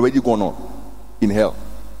meeting had already gone on in hell,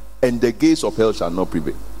 and the gates of hell shall not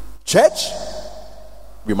prevail. Church,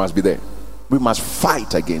 we must be there. We must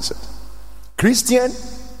fight against it. Christian,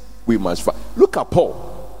 we must fight. Look at Paul.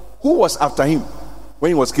 Who was after him when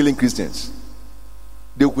he was killing Christians?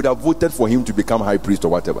 They could have voted for him to become high priest or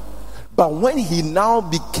whatever. But when he now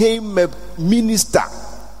became a minister,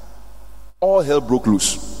 all hell broke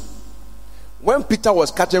loose. When Peter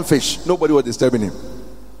was catching fish, nobody was disturbing him.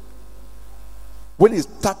 When he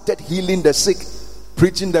started healing the sick,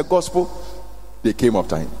 preaching the gospel, they came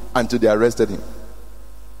after him until they arrested him.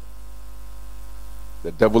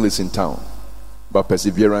 The devil is in town, but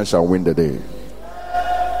perseverance shall win the day.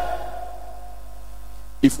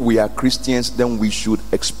 If we are Christians, then we should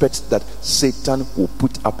expect that Satan will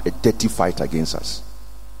put up a dirty fight against us.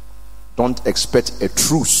 Don't expect a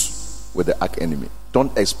truce with the arch enemy.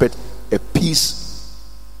 Don't expect a peace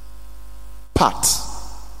part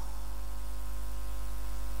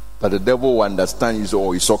that the devil will understand is,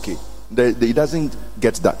 oh, it's okay. He doesn't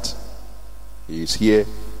get that. He is here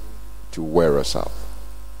to wear us out.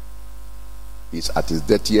 He's at his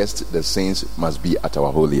dirtiest. The saints must be at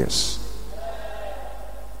our holiest.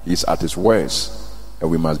 He's at his worst, and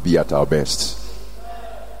we must be at our best.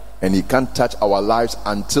 And he can't touch our lives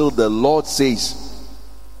until the Lord says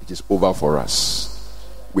it is over for us.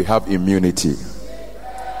 We have immunity.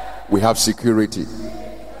 We have security.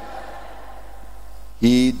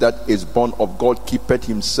 He that is born of God keepeth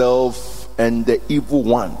himself, and the evil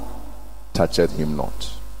one toucheth him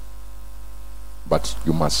not. But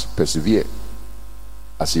you must persevere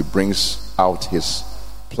as he brings out his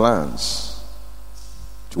plans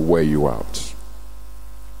to wear you out.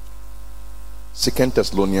 2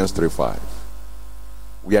 Thessalonians 3:5.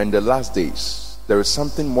 We are in the last days. There is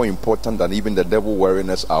something more important than even the devil wearing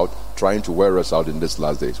us out, trying to wear us out in these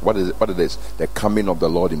last days. What it is? The coming of the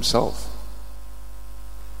Lord himself.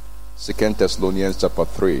 2 Thessalonians chapter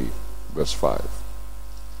 3 verse 5.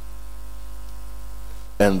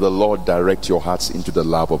 And the Lord direct your hearts into the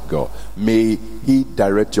love of God. May he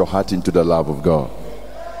direct your heart into the love of God.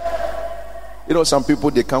 You know, some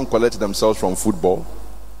people, they can't collect themselves from football.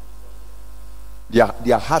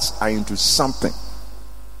 Their hearts are into something.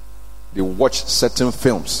 They watch certain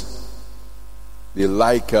films. They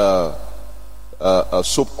like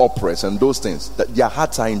soap operas and those things. Their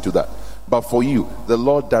hearts are into that. But for you, the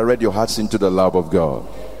Lord direct your hearts into the love of God.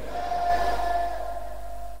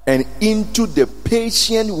 And into the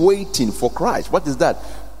patient waiting for Christ. What is that?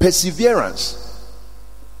 Perseverance.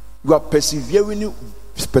 You are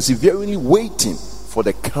perseveringly waiting for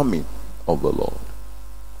the coming of the Lord.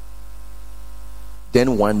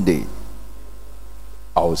 Then one day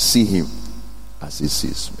I will see him as he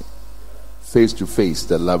sees me, face to face,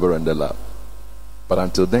 the lover and the love. But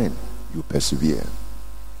until then, you persevere.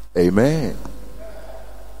 Amen.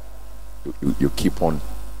 You keep on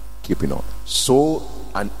keeping on. So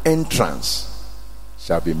an entrance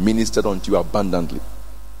shall be ministered unto you abundantly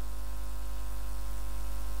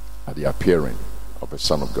at the appearing of the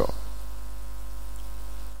Son of God.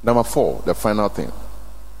 Number 4, the final thing.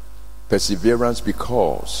 Perseverance,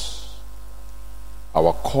 because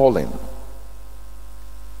our calling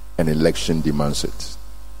and election demands it.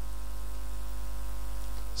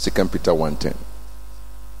 2 Peter 1:10.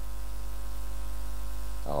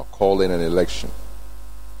 Our calling and election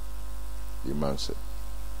demands it.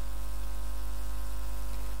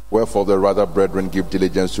 Wherefore the rather, brethren, give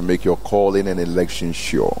diligence to make your calling and election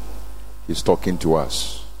sure. He's talking to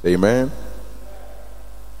us. Amen.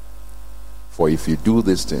 For if you do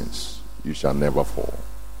these things, you shall never fall.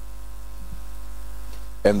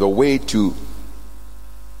 And the way to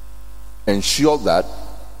ensure that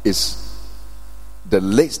is the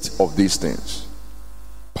list of these things.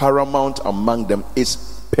 Paramount among them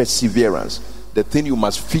is perseverance. The thing you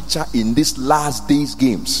must feature in these last days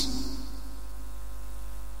games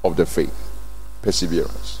of the faith.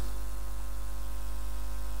 Perseverance.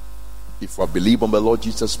 If you believe on the Lord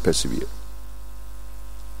Jesus, persevere.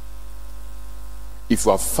 If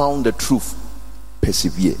you have found the truth,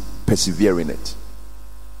 persevere. Persevere in it.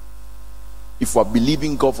 If you are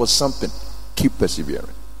believing God for something, keep persevering.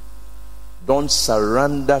 Don't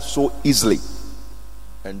surrender so easily,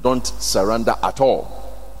 and don't surrender at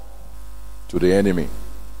all to the enemy.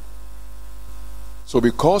 So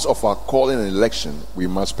because of our calling and election, we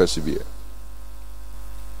must persevere.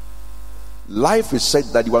 Life is said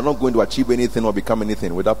that you are not going to achieve anything or become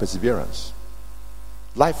anything without perseverance.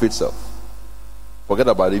 Life itself. Forget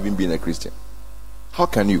about even being a Christian. How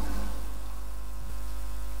can you?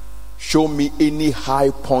 Show me any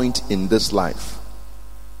high point in this life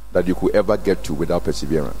that you could ever get to without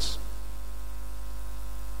perseverance.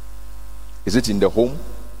 Is it in the home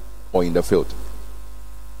or in the field?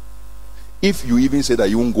 If you even say that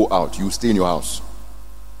you won't go out, you stay in your house,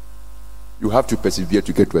 you have to persevere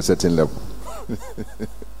to get to a certain level.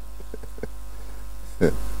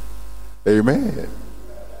 Amen.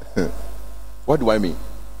 What do I mean?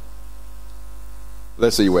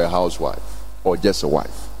 Let's say you were a housewife or just a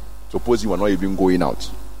wife. Suppose you are not even going out.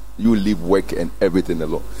 You leave work and everything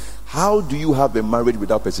alone. How do you have a marriage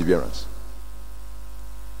without perseverance?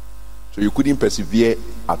 So you couldn't persevere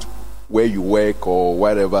at where you work or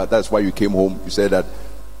wherever. That's why you came home. You said that,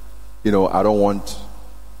 I don't want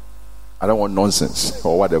nonsense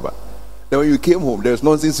or whatever. Then when you came home, there's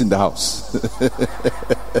nonsense in the house.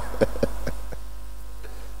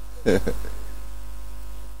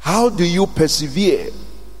 How do you persevere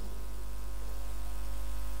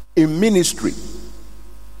in ministry?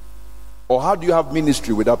 Or how do you have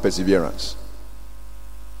ministry without perseverance?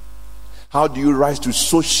 How do you rise to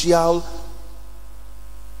social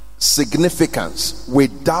significance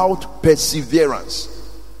without perseverance?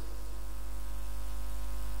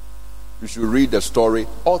 You should read the story.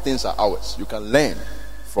 All things are ours. You can learn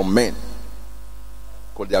from men,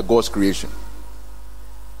 because they are God's creation.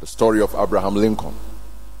 The story of Abraham Lincoln.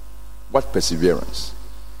 What perseverance?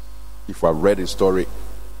 If I've read his story,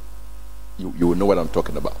 you will know what I'm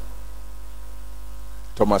talking about.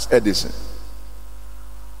 Thomas Edison.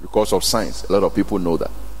 Because of science, a lot of people know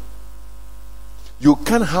that. You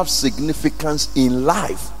can't have significance in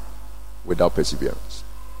life without perseverance.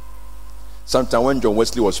 Sometimes when John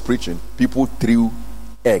Wesley was preaching, people threw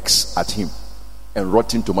eggs at him and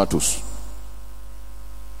rotten tomatoes.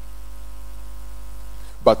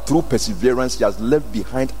 But through perseverance, he has left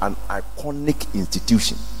behind an iconic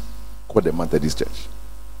institution called the Methodist Church.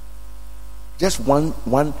 Just one.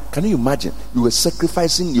 Can you imagine? You were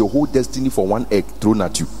sacrificing your whole destiny for one egg thrown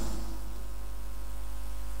at you.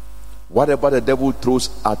 Whatever the devil throws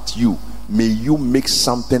at you, may you make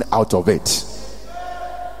something out of it.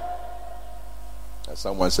 As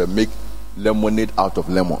someone said, make lemonade out of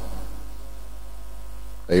lemon.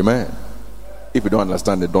 Amen. If you don't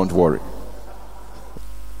understand it, don't worry.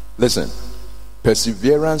 Listen,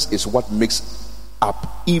 perseverance is what makes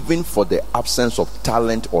up even for the absence of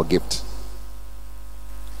talent or gift.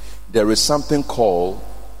 There is something called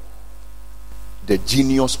the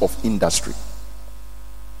genius of industry.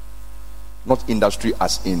 Not industry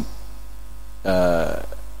as in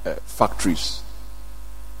factories,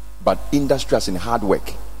 but industry as in hard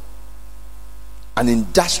work. An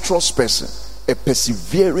industrious person, a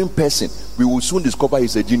persevering person, we will soon discover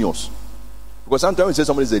he's a genius. Because sometimes we say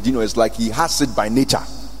somebody is a genius, it's like he has it by nature.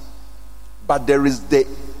 But there is the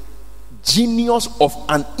genius of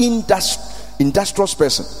an industrious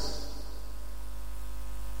person.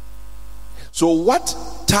 So what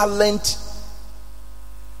talent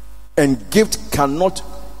and gift cannot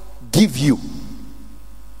give you,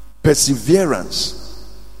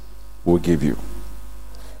 perseverance will give you.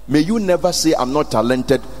 May you never say, I'm not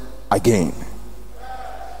talented again.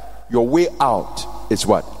 Your way out is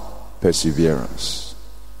what? Perseverance.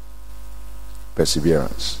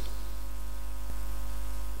 Perseverance.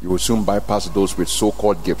 You will soon bypass those with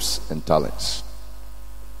so-called gifts and talents.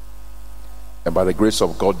 And by the grace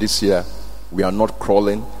of God, this year, we are not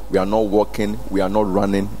crawling, we are not walking, we are not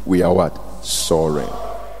running, we are what? Soaring.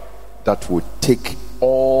 That will take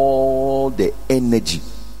all the energy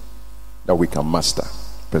that we can master.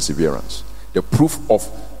 Perseverance. The proof of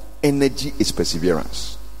energy is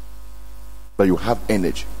perseverance. That you have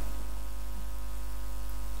energy.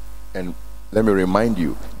 And let me remind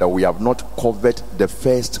you that we have not covered the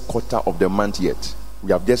first quarter of the month yet.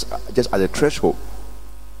 We have just at the threshold.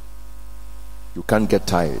 You can't get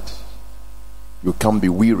tired. You can't be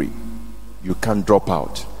weary. You can't drop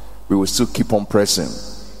out. We will still keep on pressing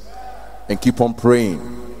and keep on praying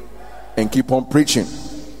and keep on preaching.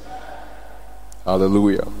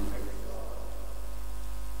 Hallelujah.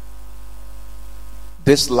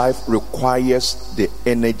 This life requires the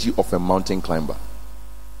energy of a mountain climber.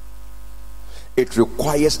 It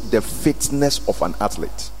requires the fitness of an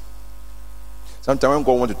athlete. Sometimes when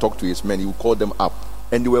God wants to talk to his men, he will call them up.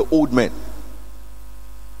 And they were old men.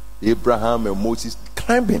 Abraham and Moses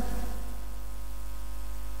climbing.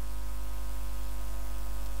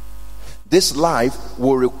 This life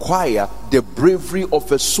will require the bravery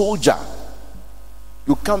of a soldier.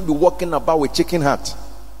 You can't be walking about with chicken hat.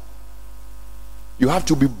 You have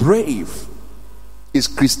to be brave. It's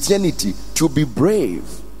Christianity to be brave.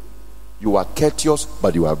 You are courteous,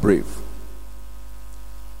 but you are brave.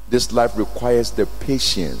 This life requires the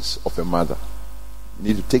patience of a mother. You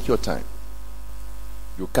need to take your time.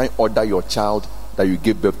 You can't order your child that you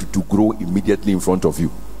gave birth to grow immediately in front of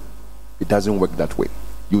you. It doesn't work that way.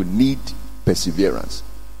 You need perseverance.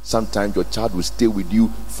 Sometimes your child will stay with you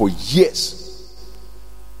for years.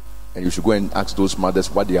 And you should go and ask those mothers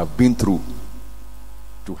what they have been through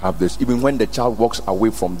to have this. Even when the child walks away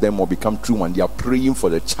from them or become true, and they are praying for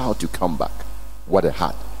the child to come back. What a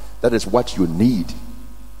heart. That is what you need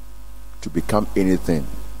to become anything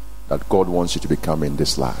that God wants you to become in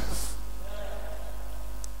this life.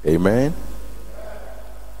 Amen.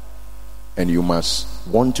 And you must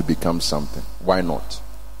want to become something. Why not?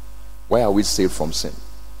 Why are we saved from sin?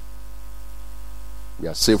 We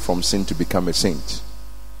are saved from sin to become a saint.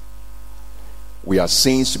 We are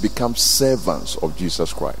saints to become servants of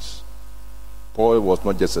Jesus Christ. Paul was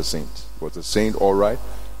not just a saint. He was a saint, all right.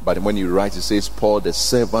 But when he writes, he says, Paul, the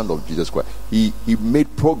servant of Jesus Christ. He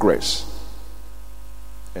made progress.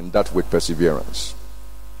 And that with perseverance.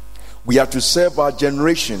 We are to serve our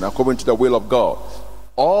generation according to the will of God.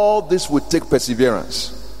 All this will take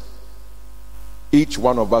perseverance. Each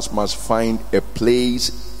one of us must find a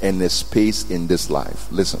place and a space in this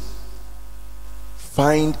life. Listen.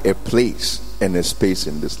 Find a place and a space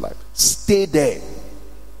in this life. Stay there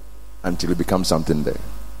until you become something there.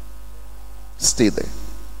 Stay there.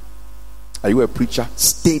 Are you a preacher?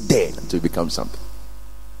 Stay there until you become something.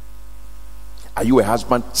 Are you a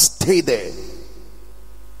husband? Stay there.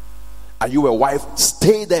 Are you a wife?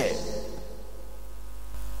 Stay there.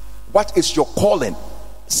 What is your calling?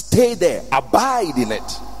 Stay there. Abide in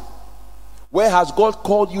it. Where has God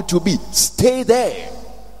called you to be? Stay there.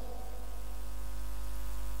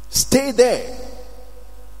 Stay there.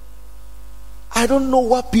 I don't know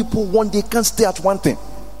what people want. They can't stay at one thing.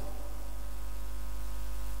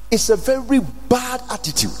 It's a very bad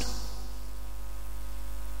attitude.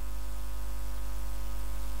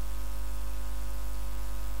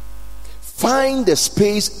 Find a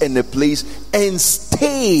space and a place and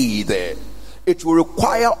stay there. It will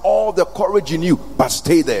require all the courage in you, but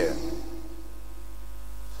stay there.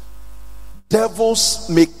 Devils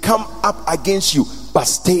may come up against you, but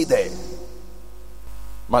stay there.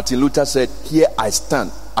 Martin Luther said, here I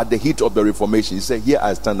stand at the heat of the Reformation. He said, here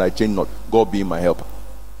I stand, I change not. God be my helper.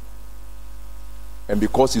 And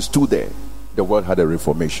because he stood there, the world had a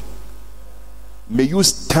reformation. May you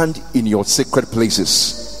stand in your sacred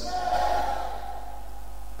places.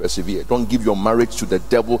 Persevere. Don't give your marriage to the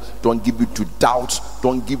devil. Don't give it to doubts.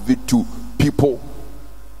 Don't give it to people.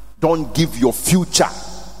 Don't give your future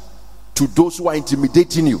to those who are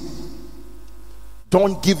intimidating you.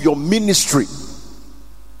 Don't give your ministry.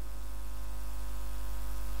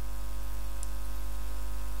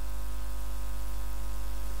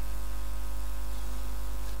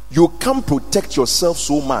 You can't protect yourself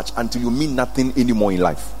so much until you mean nothing anymore in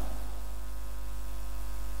life.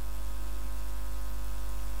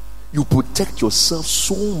 You protect yourself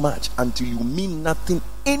so much until you mean nothing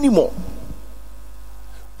anymore.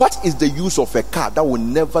 What is the use of a car that will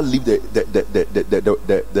never leave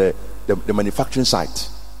the manufacturing site?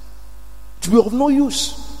 It will be of no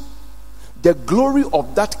use. The glory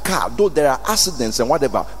of that car, though there are accidents and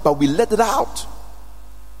whatever, but we let it out.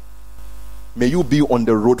 May you be on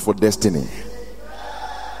the road for destiny.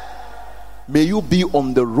 May you be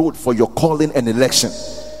on the road for your calling and election.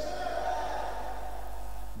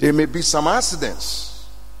 There may be some accidents.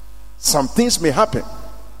 Some things may happen.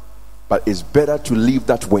 But it's better to live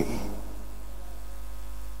that way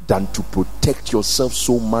than to protect yourself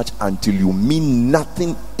so much until you mean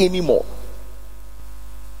nothing anymore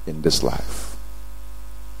in this life.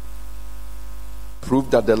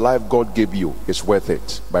 Prove that the life God gave you is worth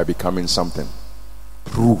it by becoming something.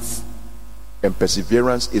 Prove. And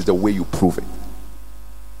perseverance is the way you prove it.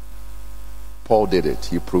 Paul did it.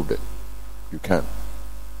 He proved it. You can.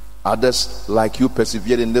 Others like you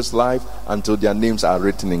persevered in this life until their names are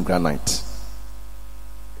written in granite.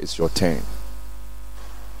 It's your turn.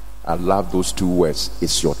 I love those two words.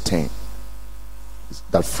 It's your turn.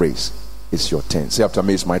 That phrase. It's your turn. Say after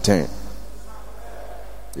me, it's my turn.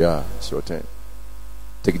 Yeah, it's your turn.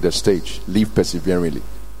 Take the stage. Live perseveringly.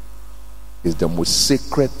 It's the most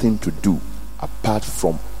sacred thing to do apart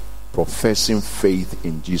from professing faith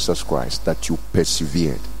in Jesus Christ, that you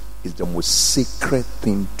persevered. Is the most sacred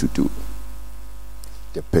thing to do.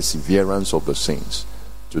 The perseverance of the saints.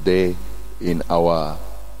 Today, in our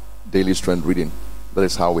daily strength reading. That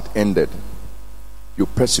is how it ended. You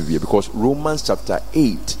persevere, because Romans chapter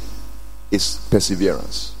 8 is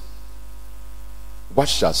perseverance. What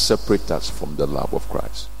shall separate us from the love of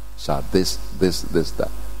Christ? Shall this, that?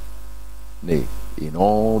 Nay, in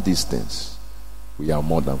all these things, we are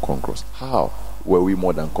more than conquerors. How were we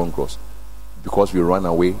more than conquerors? Because we ran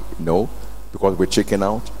away? No. Because we chicken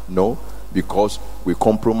out? No. Because we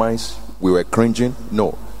compromised? We were cringing?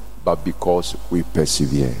 No. But because we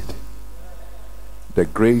persevered. The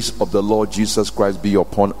grace of the Lord Jesus Christ be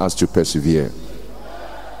upon us to persevere.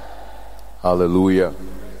 Hallelujah.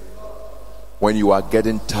 When you are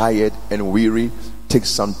getting tired and weary, take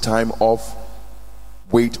some time off,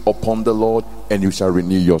 wait upon the Lord, and you shall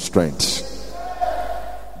renew your strength.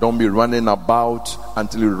 Don't be running about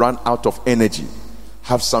until you run out of energy.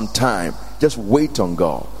 Have some time. Just wait on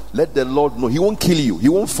God. Let the Lord know. He won't kill you. He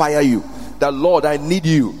won't fire you. That, Lord, I need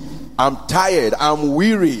you. I'm tired. I'm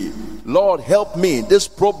weary. Lord, help me. This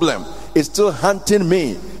problem is still hunting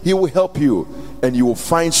me. He will help you. And you will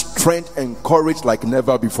find strength and courage like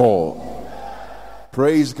never before.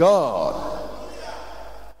 Praise God.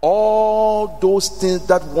 All those things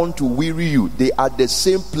that want to weary you, they are the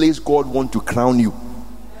same place God wants to crown you.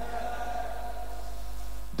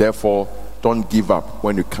 Therefore, don't give up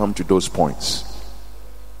when you come to those points.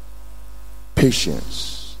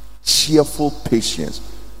 Patience, cheerful patience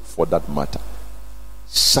for that matter.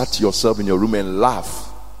 Shut yourself in your room and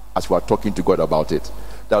laugh as you are talking to God about it.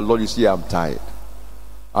 That, Lord, you see, I'm tired.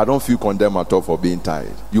 I don't feel condemned at all for being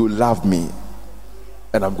tired. You love me,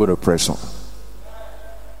 and I'm going to press on.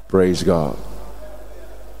 Praise God.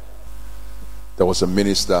 There was a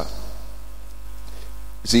minister.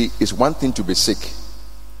 You see, it's one thing to be sick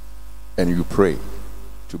and you pray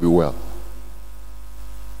to be well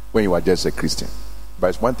when you are just a Christian. But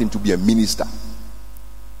it's one thing to be a minister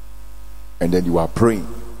and then you are praying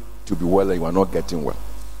to be well and you are not getting well.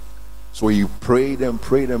 So he prayed and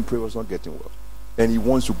prayed and prayed, was not getting well. And he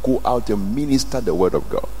wants to go out and minister the word of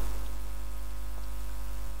God.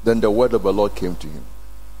 Then the word of the Lord came to him.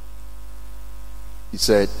 He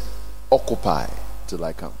said, occupy till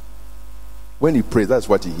I come. When he prays, that's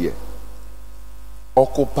what he hears.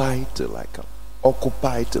 Occupy till I come.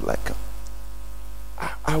 Occupy till I come.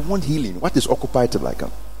 I want healing. What is occupy till I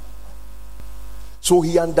come? So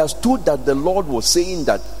he understood that the Lord was saying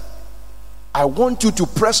that I want you to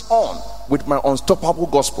press on with my unstoppable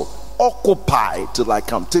gospel. Occupy till I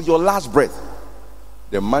come, till your last breath.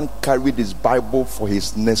 The man carried his Bible for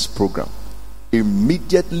his next program.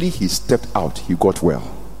 Immediately he stepped out, he got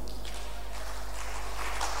well.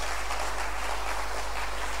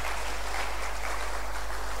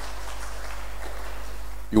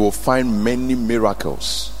 You will find many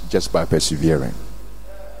miracles just by persevering.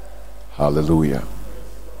 Hallelujah.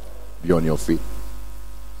 Be on your feet.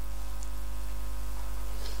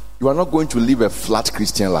 You are not going to live a flat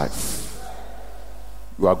Christian life.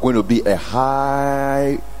 You are going to be a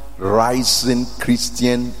high rising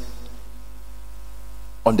Christian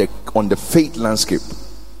on the faith landscape,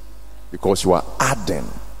 because you are adding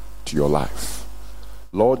to your life.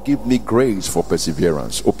 Lord, give me grace for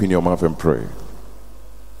perseverance. Open your mouth and pray.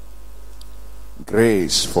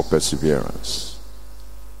 Grace for perseverance.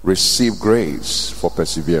 Receive grace for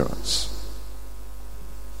perseverance.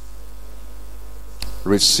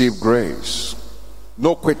 Receive grace.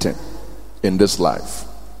 No quitting in this life.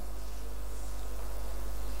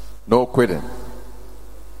 No quitting.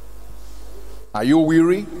 Are you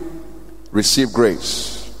weary? Receive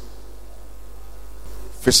grace.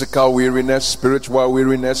 Physical weariness, spiritual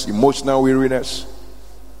weariness, emotional weariness.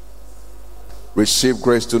 Receive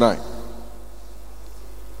grace tonight.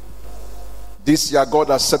 This year God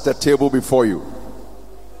has set a table before you.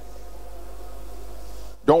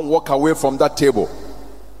 Don't walk away from that table.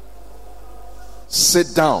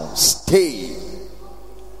 Sit down, stay,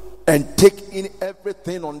 and take in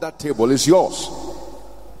everything on that table. It's yours.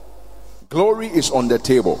 Glory is on the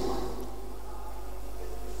table.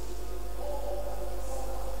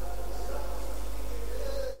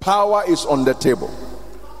 Power is on the table.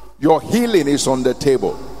 Your healing is on the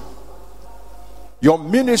table. Your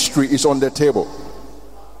ministry is on the table.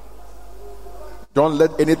 Don't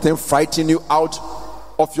let anything frighten you out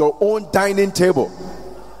of your own dining table.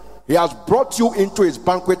 He has brought you into his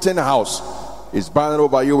banqueting house. His banner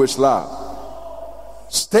over you is love.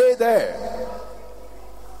 Stay there.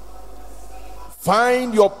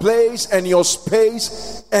 Find your place and your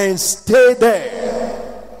space and stay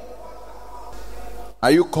there.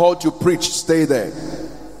 Are you called to preach? Stay there.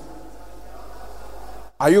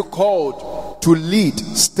 Are you called to lead?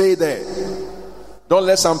 Stay there. Don't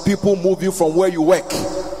let some people move you from where you work.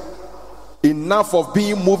 Enough of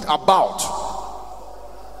being moved about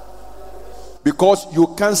because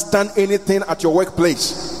you can't stand anything at your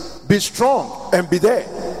workplace. Be strong and be there.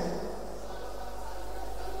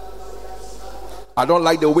 I don't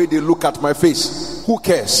like the way they look at my face. Who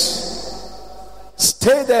cares?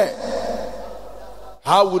 Stay there.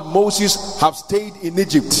 How would Moses have stayed in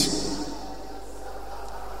Egypt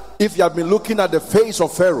if he had been looking at the face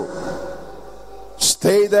of Pharaoh?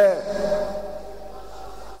 Stay there.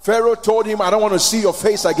 Pharaoh told him, I don't want to see your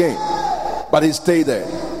face again. But he stayed there.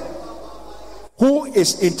 Who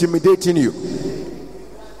is intimidating you?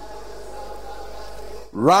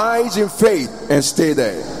 Rise in faith and stay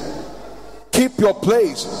there. Keep your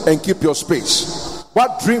place and keep your space.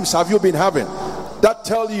 What dreams have you been having that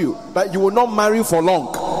tell you that you will not marry for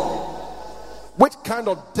long? Which kind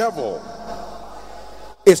of devil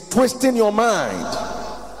is twisting your mind?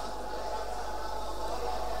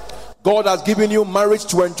 God has given you marriage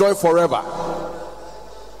to enjoy forever.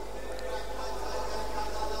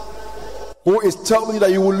 Who is telling you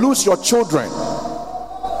that you will lose your children?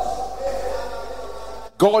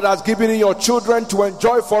 God has given you your children to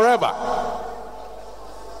enjoy forever.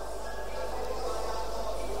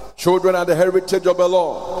 Children are the heritage of the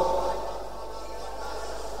Lord.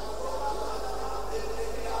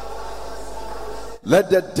 Let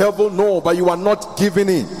the devil know, but you are not giving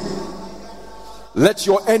in. Let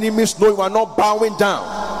your enemies know you are not bowing down.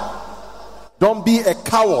 Don't be a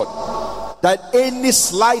coward that any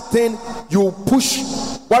slight thing you push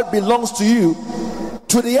what belongs to you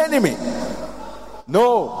to the enemy.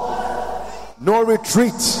 No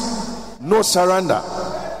retreat, no surrender.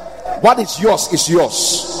 What is yours is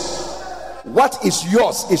yours. What is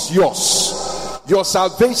yours is yours. Your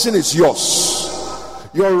salvation is yours.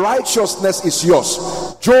 Your righteousness is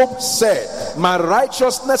yours. Job said, my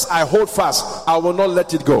righteousness I hold fast, I will not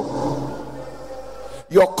let it go.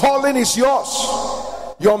 Your calling is yours.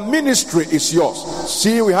 Your ministry is yours.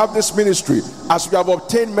 See, we have this ministry. As we have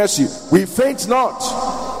obtained mercy, we faint not.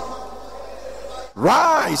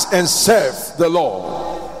 Rise and serve the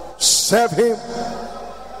Lord. Serve him.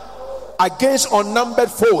 Against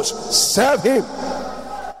unnumbered foes, serve him.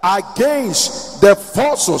 Against the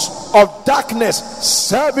forces of darkness,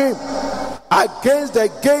 serve him. Against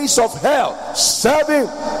the gates of hell, serve him.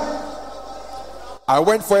 I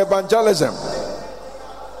went for evangelism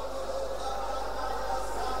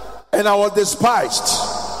and I was despised.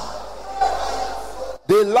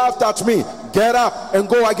 They laughed at me. Get up and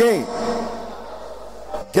go again.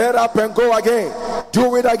 Get up and go again.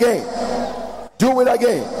 Do it again. Do it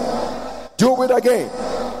again. Do it again.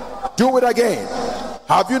 Do it again.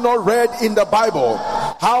 Have you not read in the Bible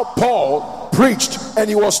how Paul preached and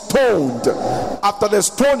he was stoned? After the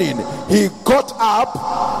stoning, he got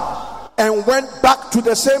up and went back to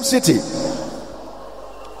the same city.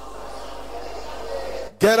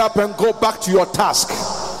 Get up and go back to your task.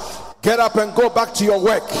 Get up and go back to your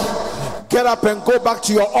work. Get up and go back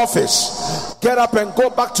to your office. Get up and go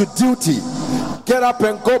back to duty. Get up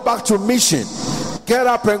and go back to mission. Get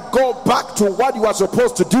up and go back to what you are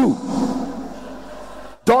supposed to do.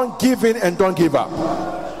 Don't give in and don't give up.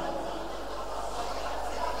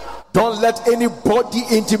 Don't let anybody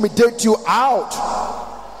intimidate you out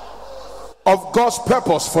of God's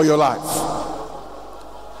purpose for your life.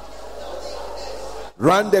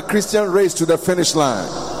 Run the Christian race to the finish line.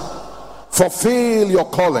 Fulfill your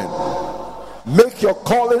calling. Make your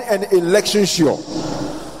calling and election sure.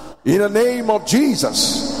 In the name of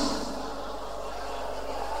Jesus.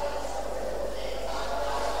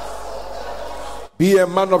 Be a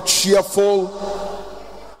man of cheerful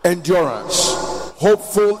endurance,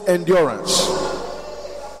 hopeful endurance.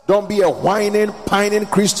 Don't be a whining, pining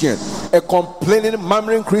Christian, a complaining,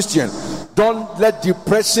 murmuring Christian. Don't let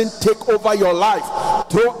depression take over your life.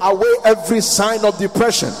 Throw away every sign of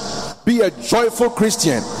depression. Be a joyful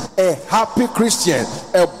Christian, a happy Christian,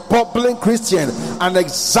 a bubbling Christian, an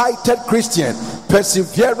excited Christian.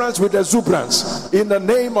 Perseverance with exuberance. In the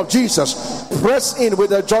name of Jesus, press in with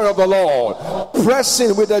the joy of the Lord. Press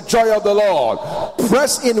in with the joy of the Lord.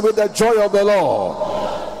 Press in with the joy of the Lord.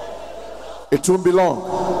 It won't be long.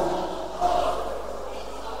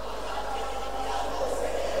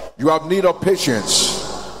 You have need of patience,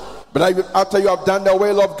 but after you have done the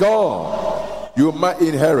will of God, you might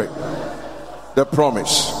inherit the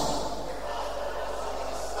promise.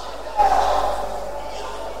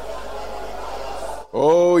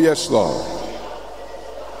 Oh yes, Lord.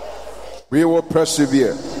 We will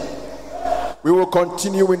persevere. We will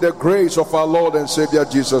continue in the grace of our Lord and Savior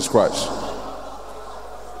Jesus Christ.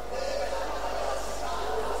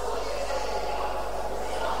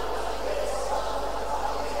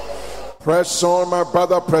 Press on, my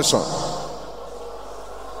brother, press on.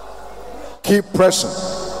 Keep pressing.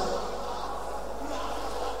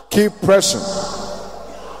 Keep pressing.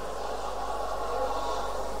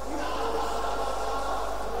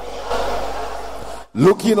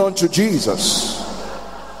 Looking unto Jesus,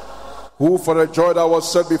 who for the joy that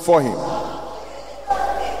was set before him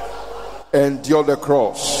endured the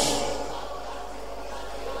cross.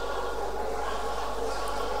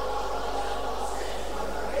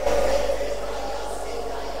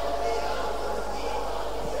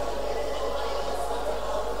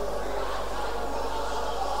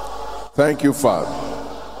 Thank you, Father.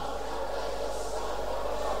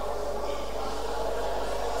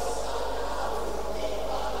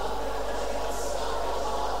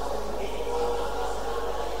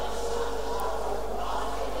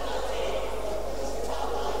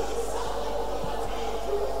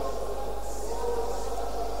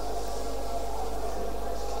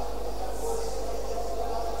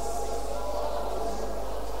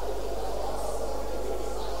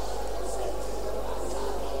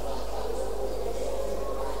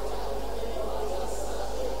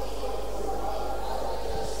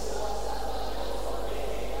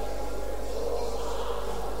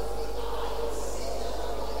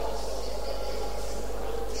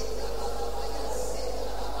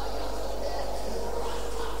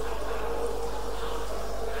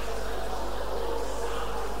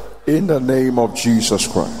 In the name of Jesus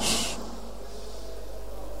Christ.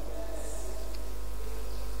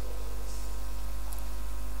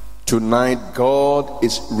 Tonight, God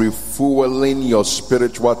is refueling your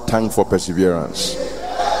spiritual tank for perseverance.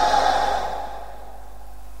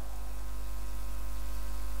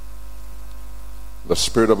 The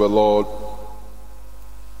Spirit of the Lord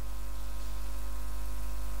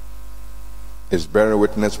is bearing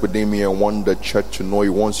witness within me and want the church to know. He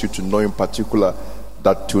wants you to know in particular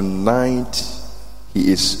that tonight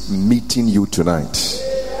he is meeting you tonight.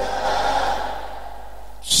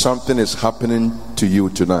 Something is happening to you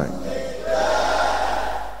tonight.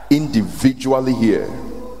 Individually here,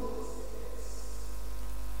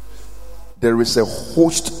 there is a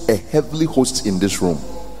host, a heavenly host in this room.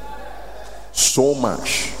 So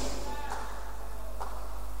much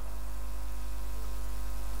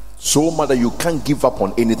that you can't give up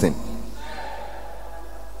on anything.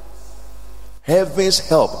 Heaven's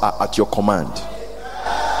help are at your command.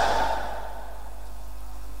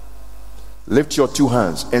 Lift your two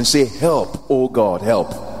hands and say, help, oh God,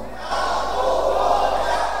 help.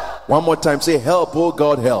 One more time, say, help, oh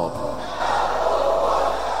God, help.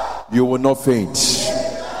 You will not faint.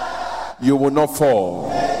 You will not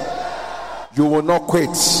fall. You will not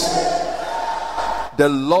quit. The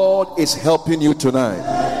Lord is helping you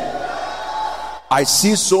tonight. I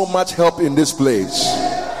see so much help in this place.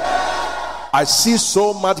 I see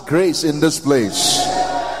so much grace in this place.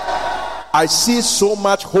 I see so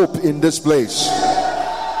much hope in this place.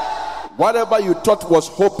 Whatever you thought was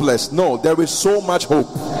hopeless, no, there is so much hope.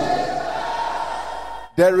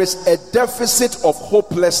 There is a deficit of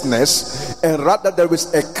hopelessness, and rather there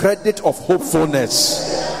is a credit of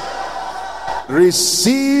hopefulness.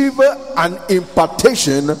 Receive an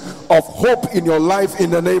impartation of hope in your life in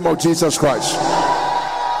the name of Jesus Christ.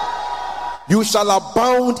 You shall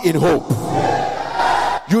abound in hope.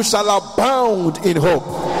 You shall abound in hope.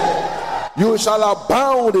 You shall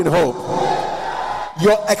abound in hope.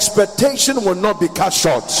 Your expectation will not be cut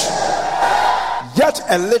short. Yet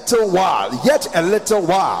a little while, yet a little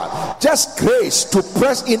while. Just grace to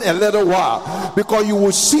press in a little while, because you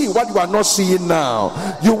will see what you are not seeing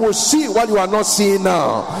now. You will see what you are not seeing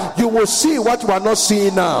now. You will see what you are not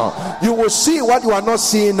seeing now. You will see what you are not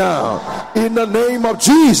seeing now. In the name of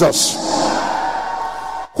Jesus.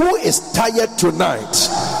 Who is tired tonight?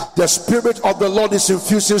 The Spirit of the Lord is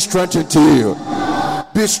infusing strength into you.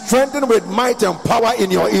 Be strengthened with might and power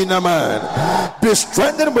in your inner man. Be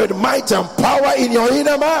strengthened with might and power in your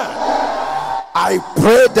inner man. I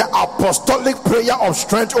pray the apostolic prayer of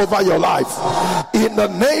strength over your life. In the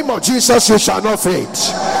name of Jesus, you shall not faint.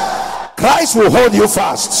 Christ will hold you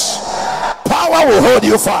fast. Power will hold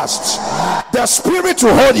you fast. The Spirit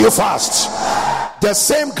will hold you fast. The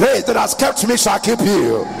same grace that has kept me shall keep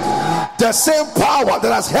you. The same power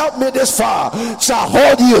that has helped me this far shall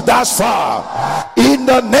hold you thus far. In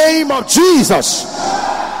the name of Jesus.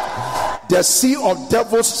 The sea of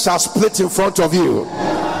devils shall split in front of you.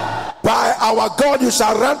 By our God you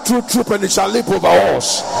shall run through troop and it shall leap over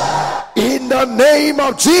us. In the name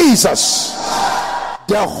of Jesus.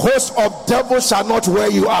 The host of devils shall not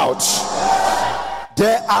wear you out.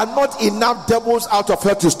 There are not enough devils out of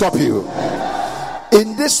hell to stop you.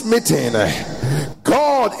 In this meeting,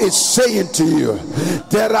 God is saying to you,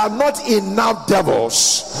 there are not enough devils.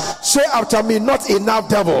 Say after me, not enough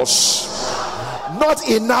devils not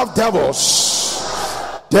enough devils.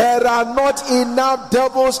 There are not enough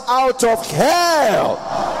devils out of hell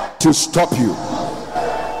to stop you.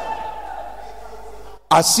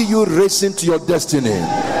 I see you racing to your destiny.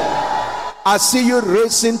 I see you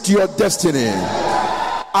racing to your destiny.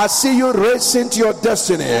 I see you racing to your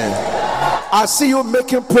destiny. I see you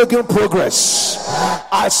making progress.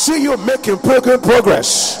 I see you making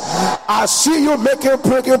progress. I see you making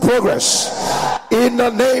progress. In the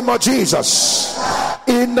name of Jesus.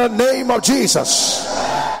 In the name of Jesus.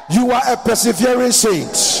 You are a persevering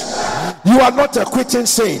saint. You are not a quitting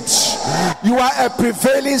saint. You are a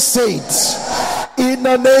prevailing saint. In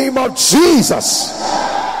the name of Jesus.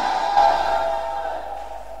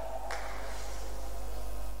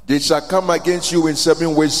 They shall come against you in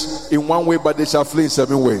 7 ways, in 1 way, but they shall flee in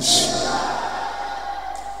 7 ways.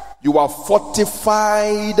 You are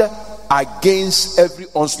fortified against every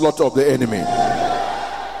onslaught of the enemy.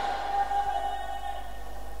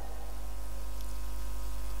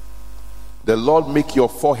 The Lord make your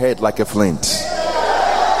forehead like a flint.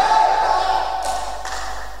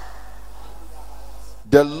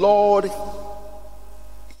 The Lord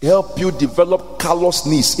help you develop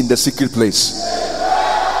callousness in the secret place.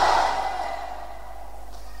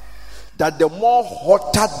 That the more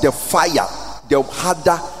hotter the fire, the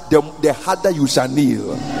harder you shall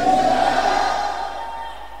kneel.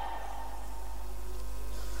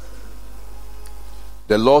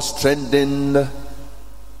 The Lord strengthen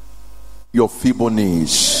your feeble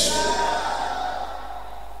knees,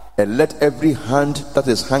 and let every hand that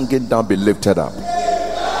is hanging down be lifted up.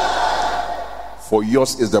 For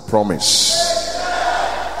yours is the promise.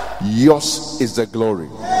 Yours is the glory.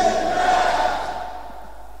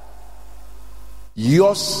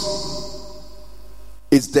 Yours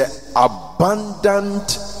is the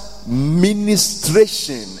abundant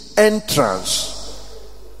ministration entrance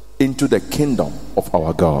into the kingdom of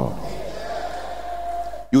our God.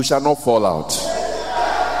 You shall not fall out.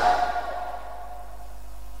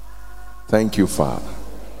 Thank you, Father.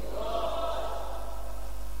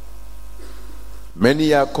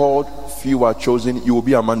 Many are called, few are chosen. You will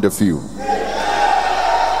be among the few.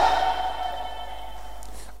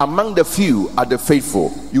 Among the few are the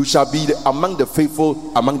faithful. You shall be among the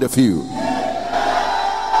faithful, among the few.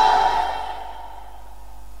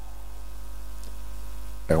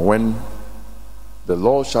 And when the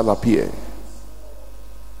Lord shall appear,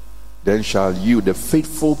 then shall you, the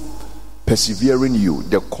faithful, persevering you,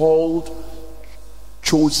 the called,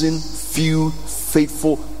 chosen, few,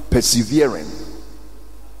 faithful, persevering,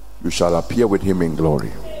 you shall appear with him in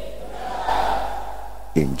glory.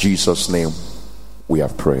 In Jesus' name we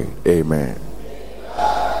have prayed. Amen.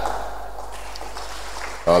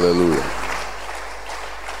 Hallelujah.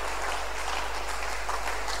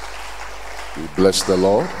 We bless the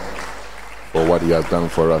Lord for what he has done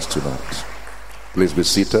for us tonight. Please be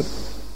seated.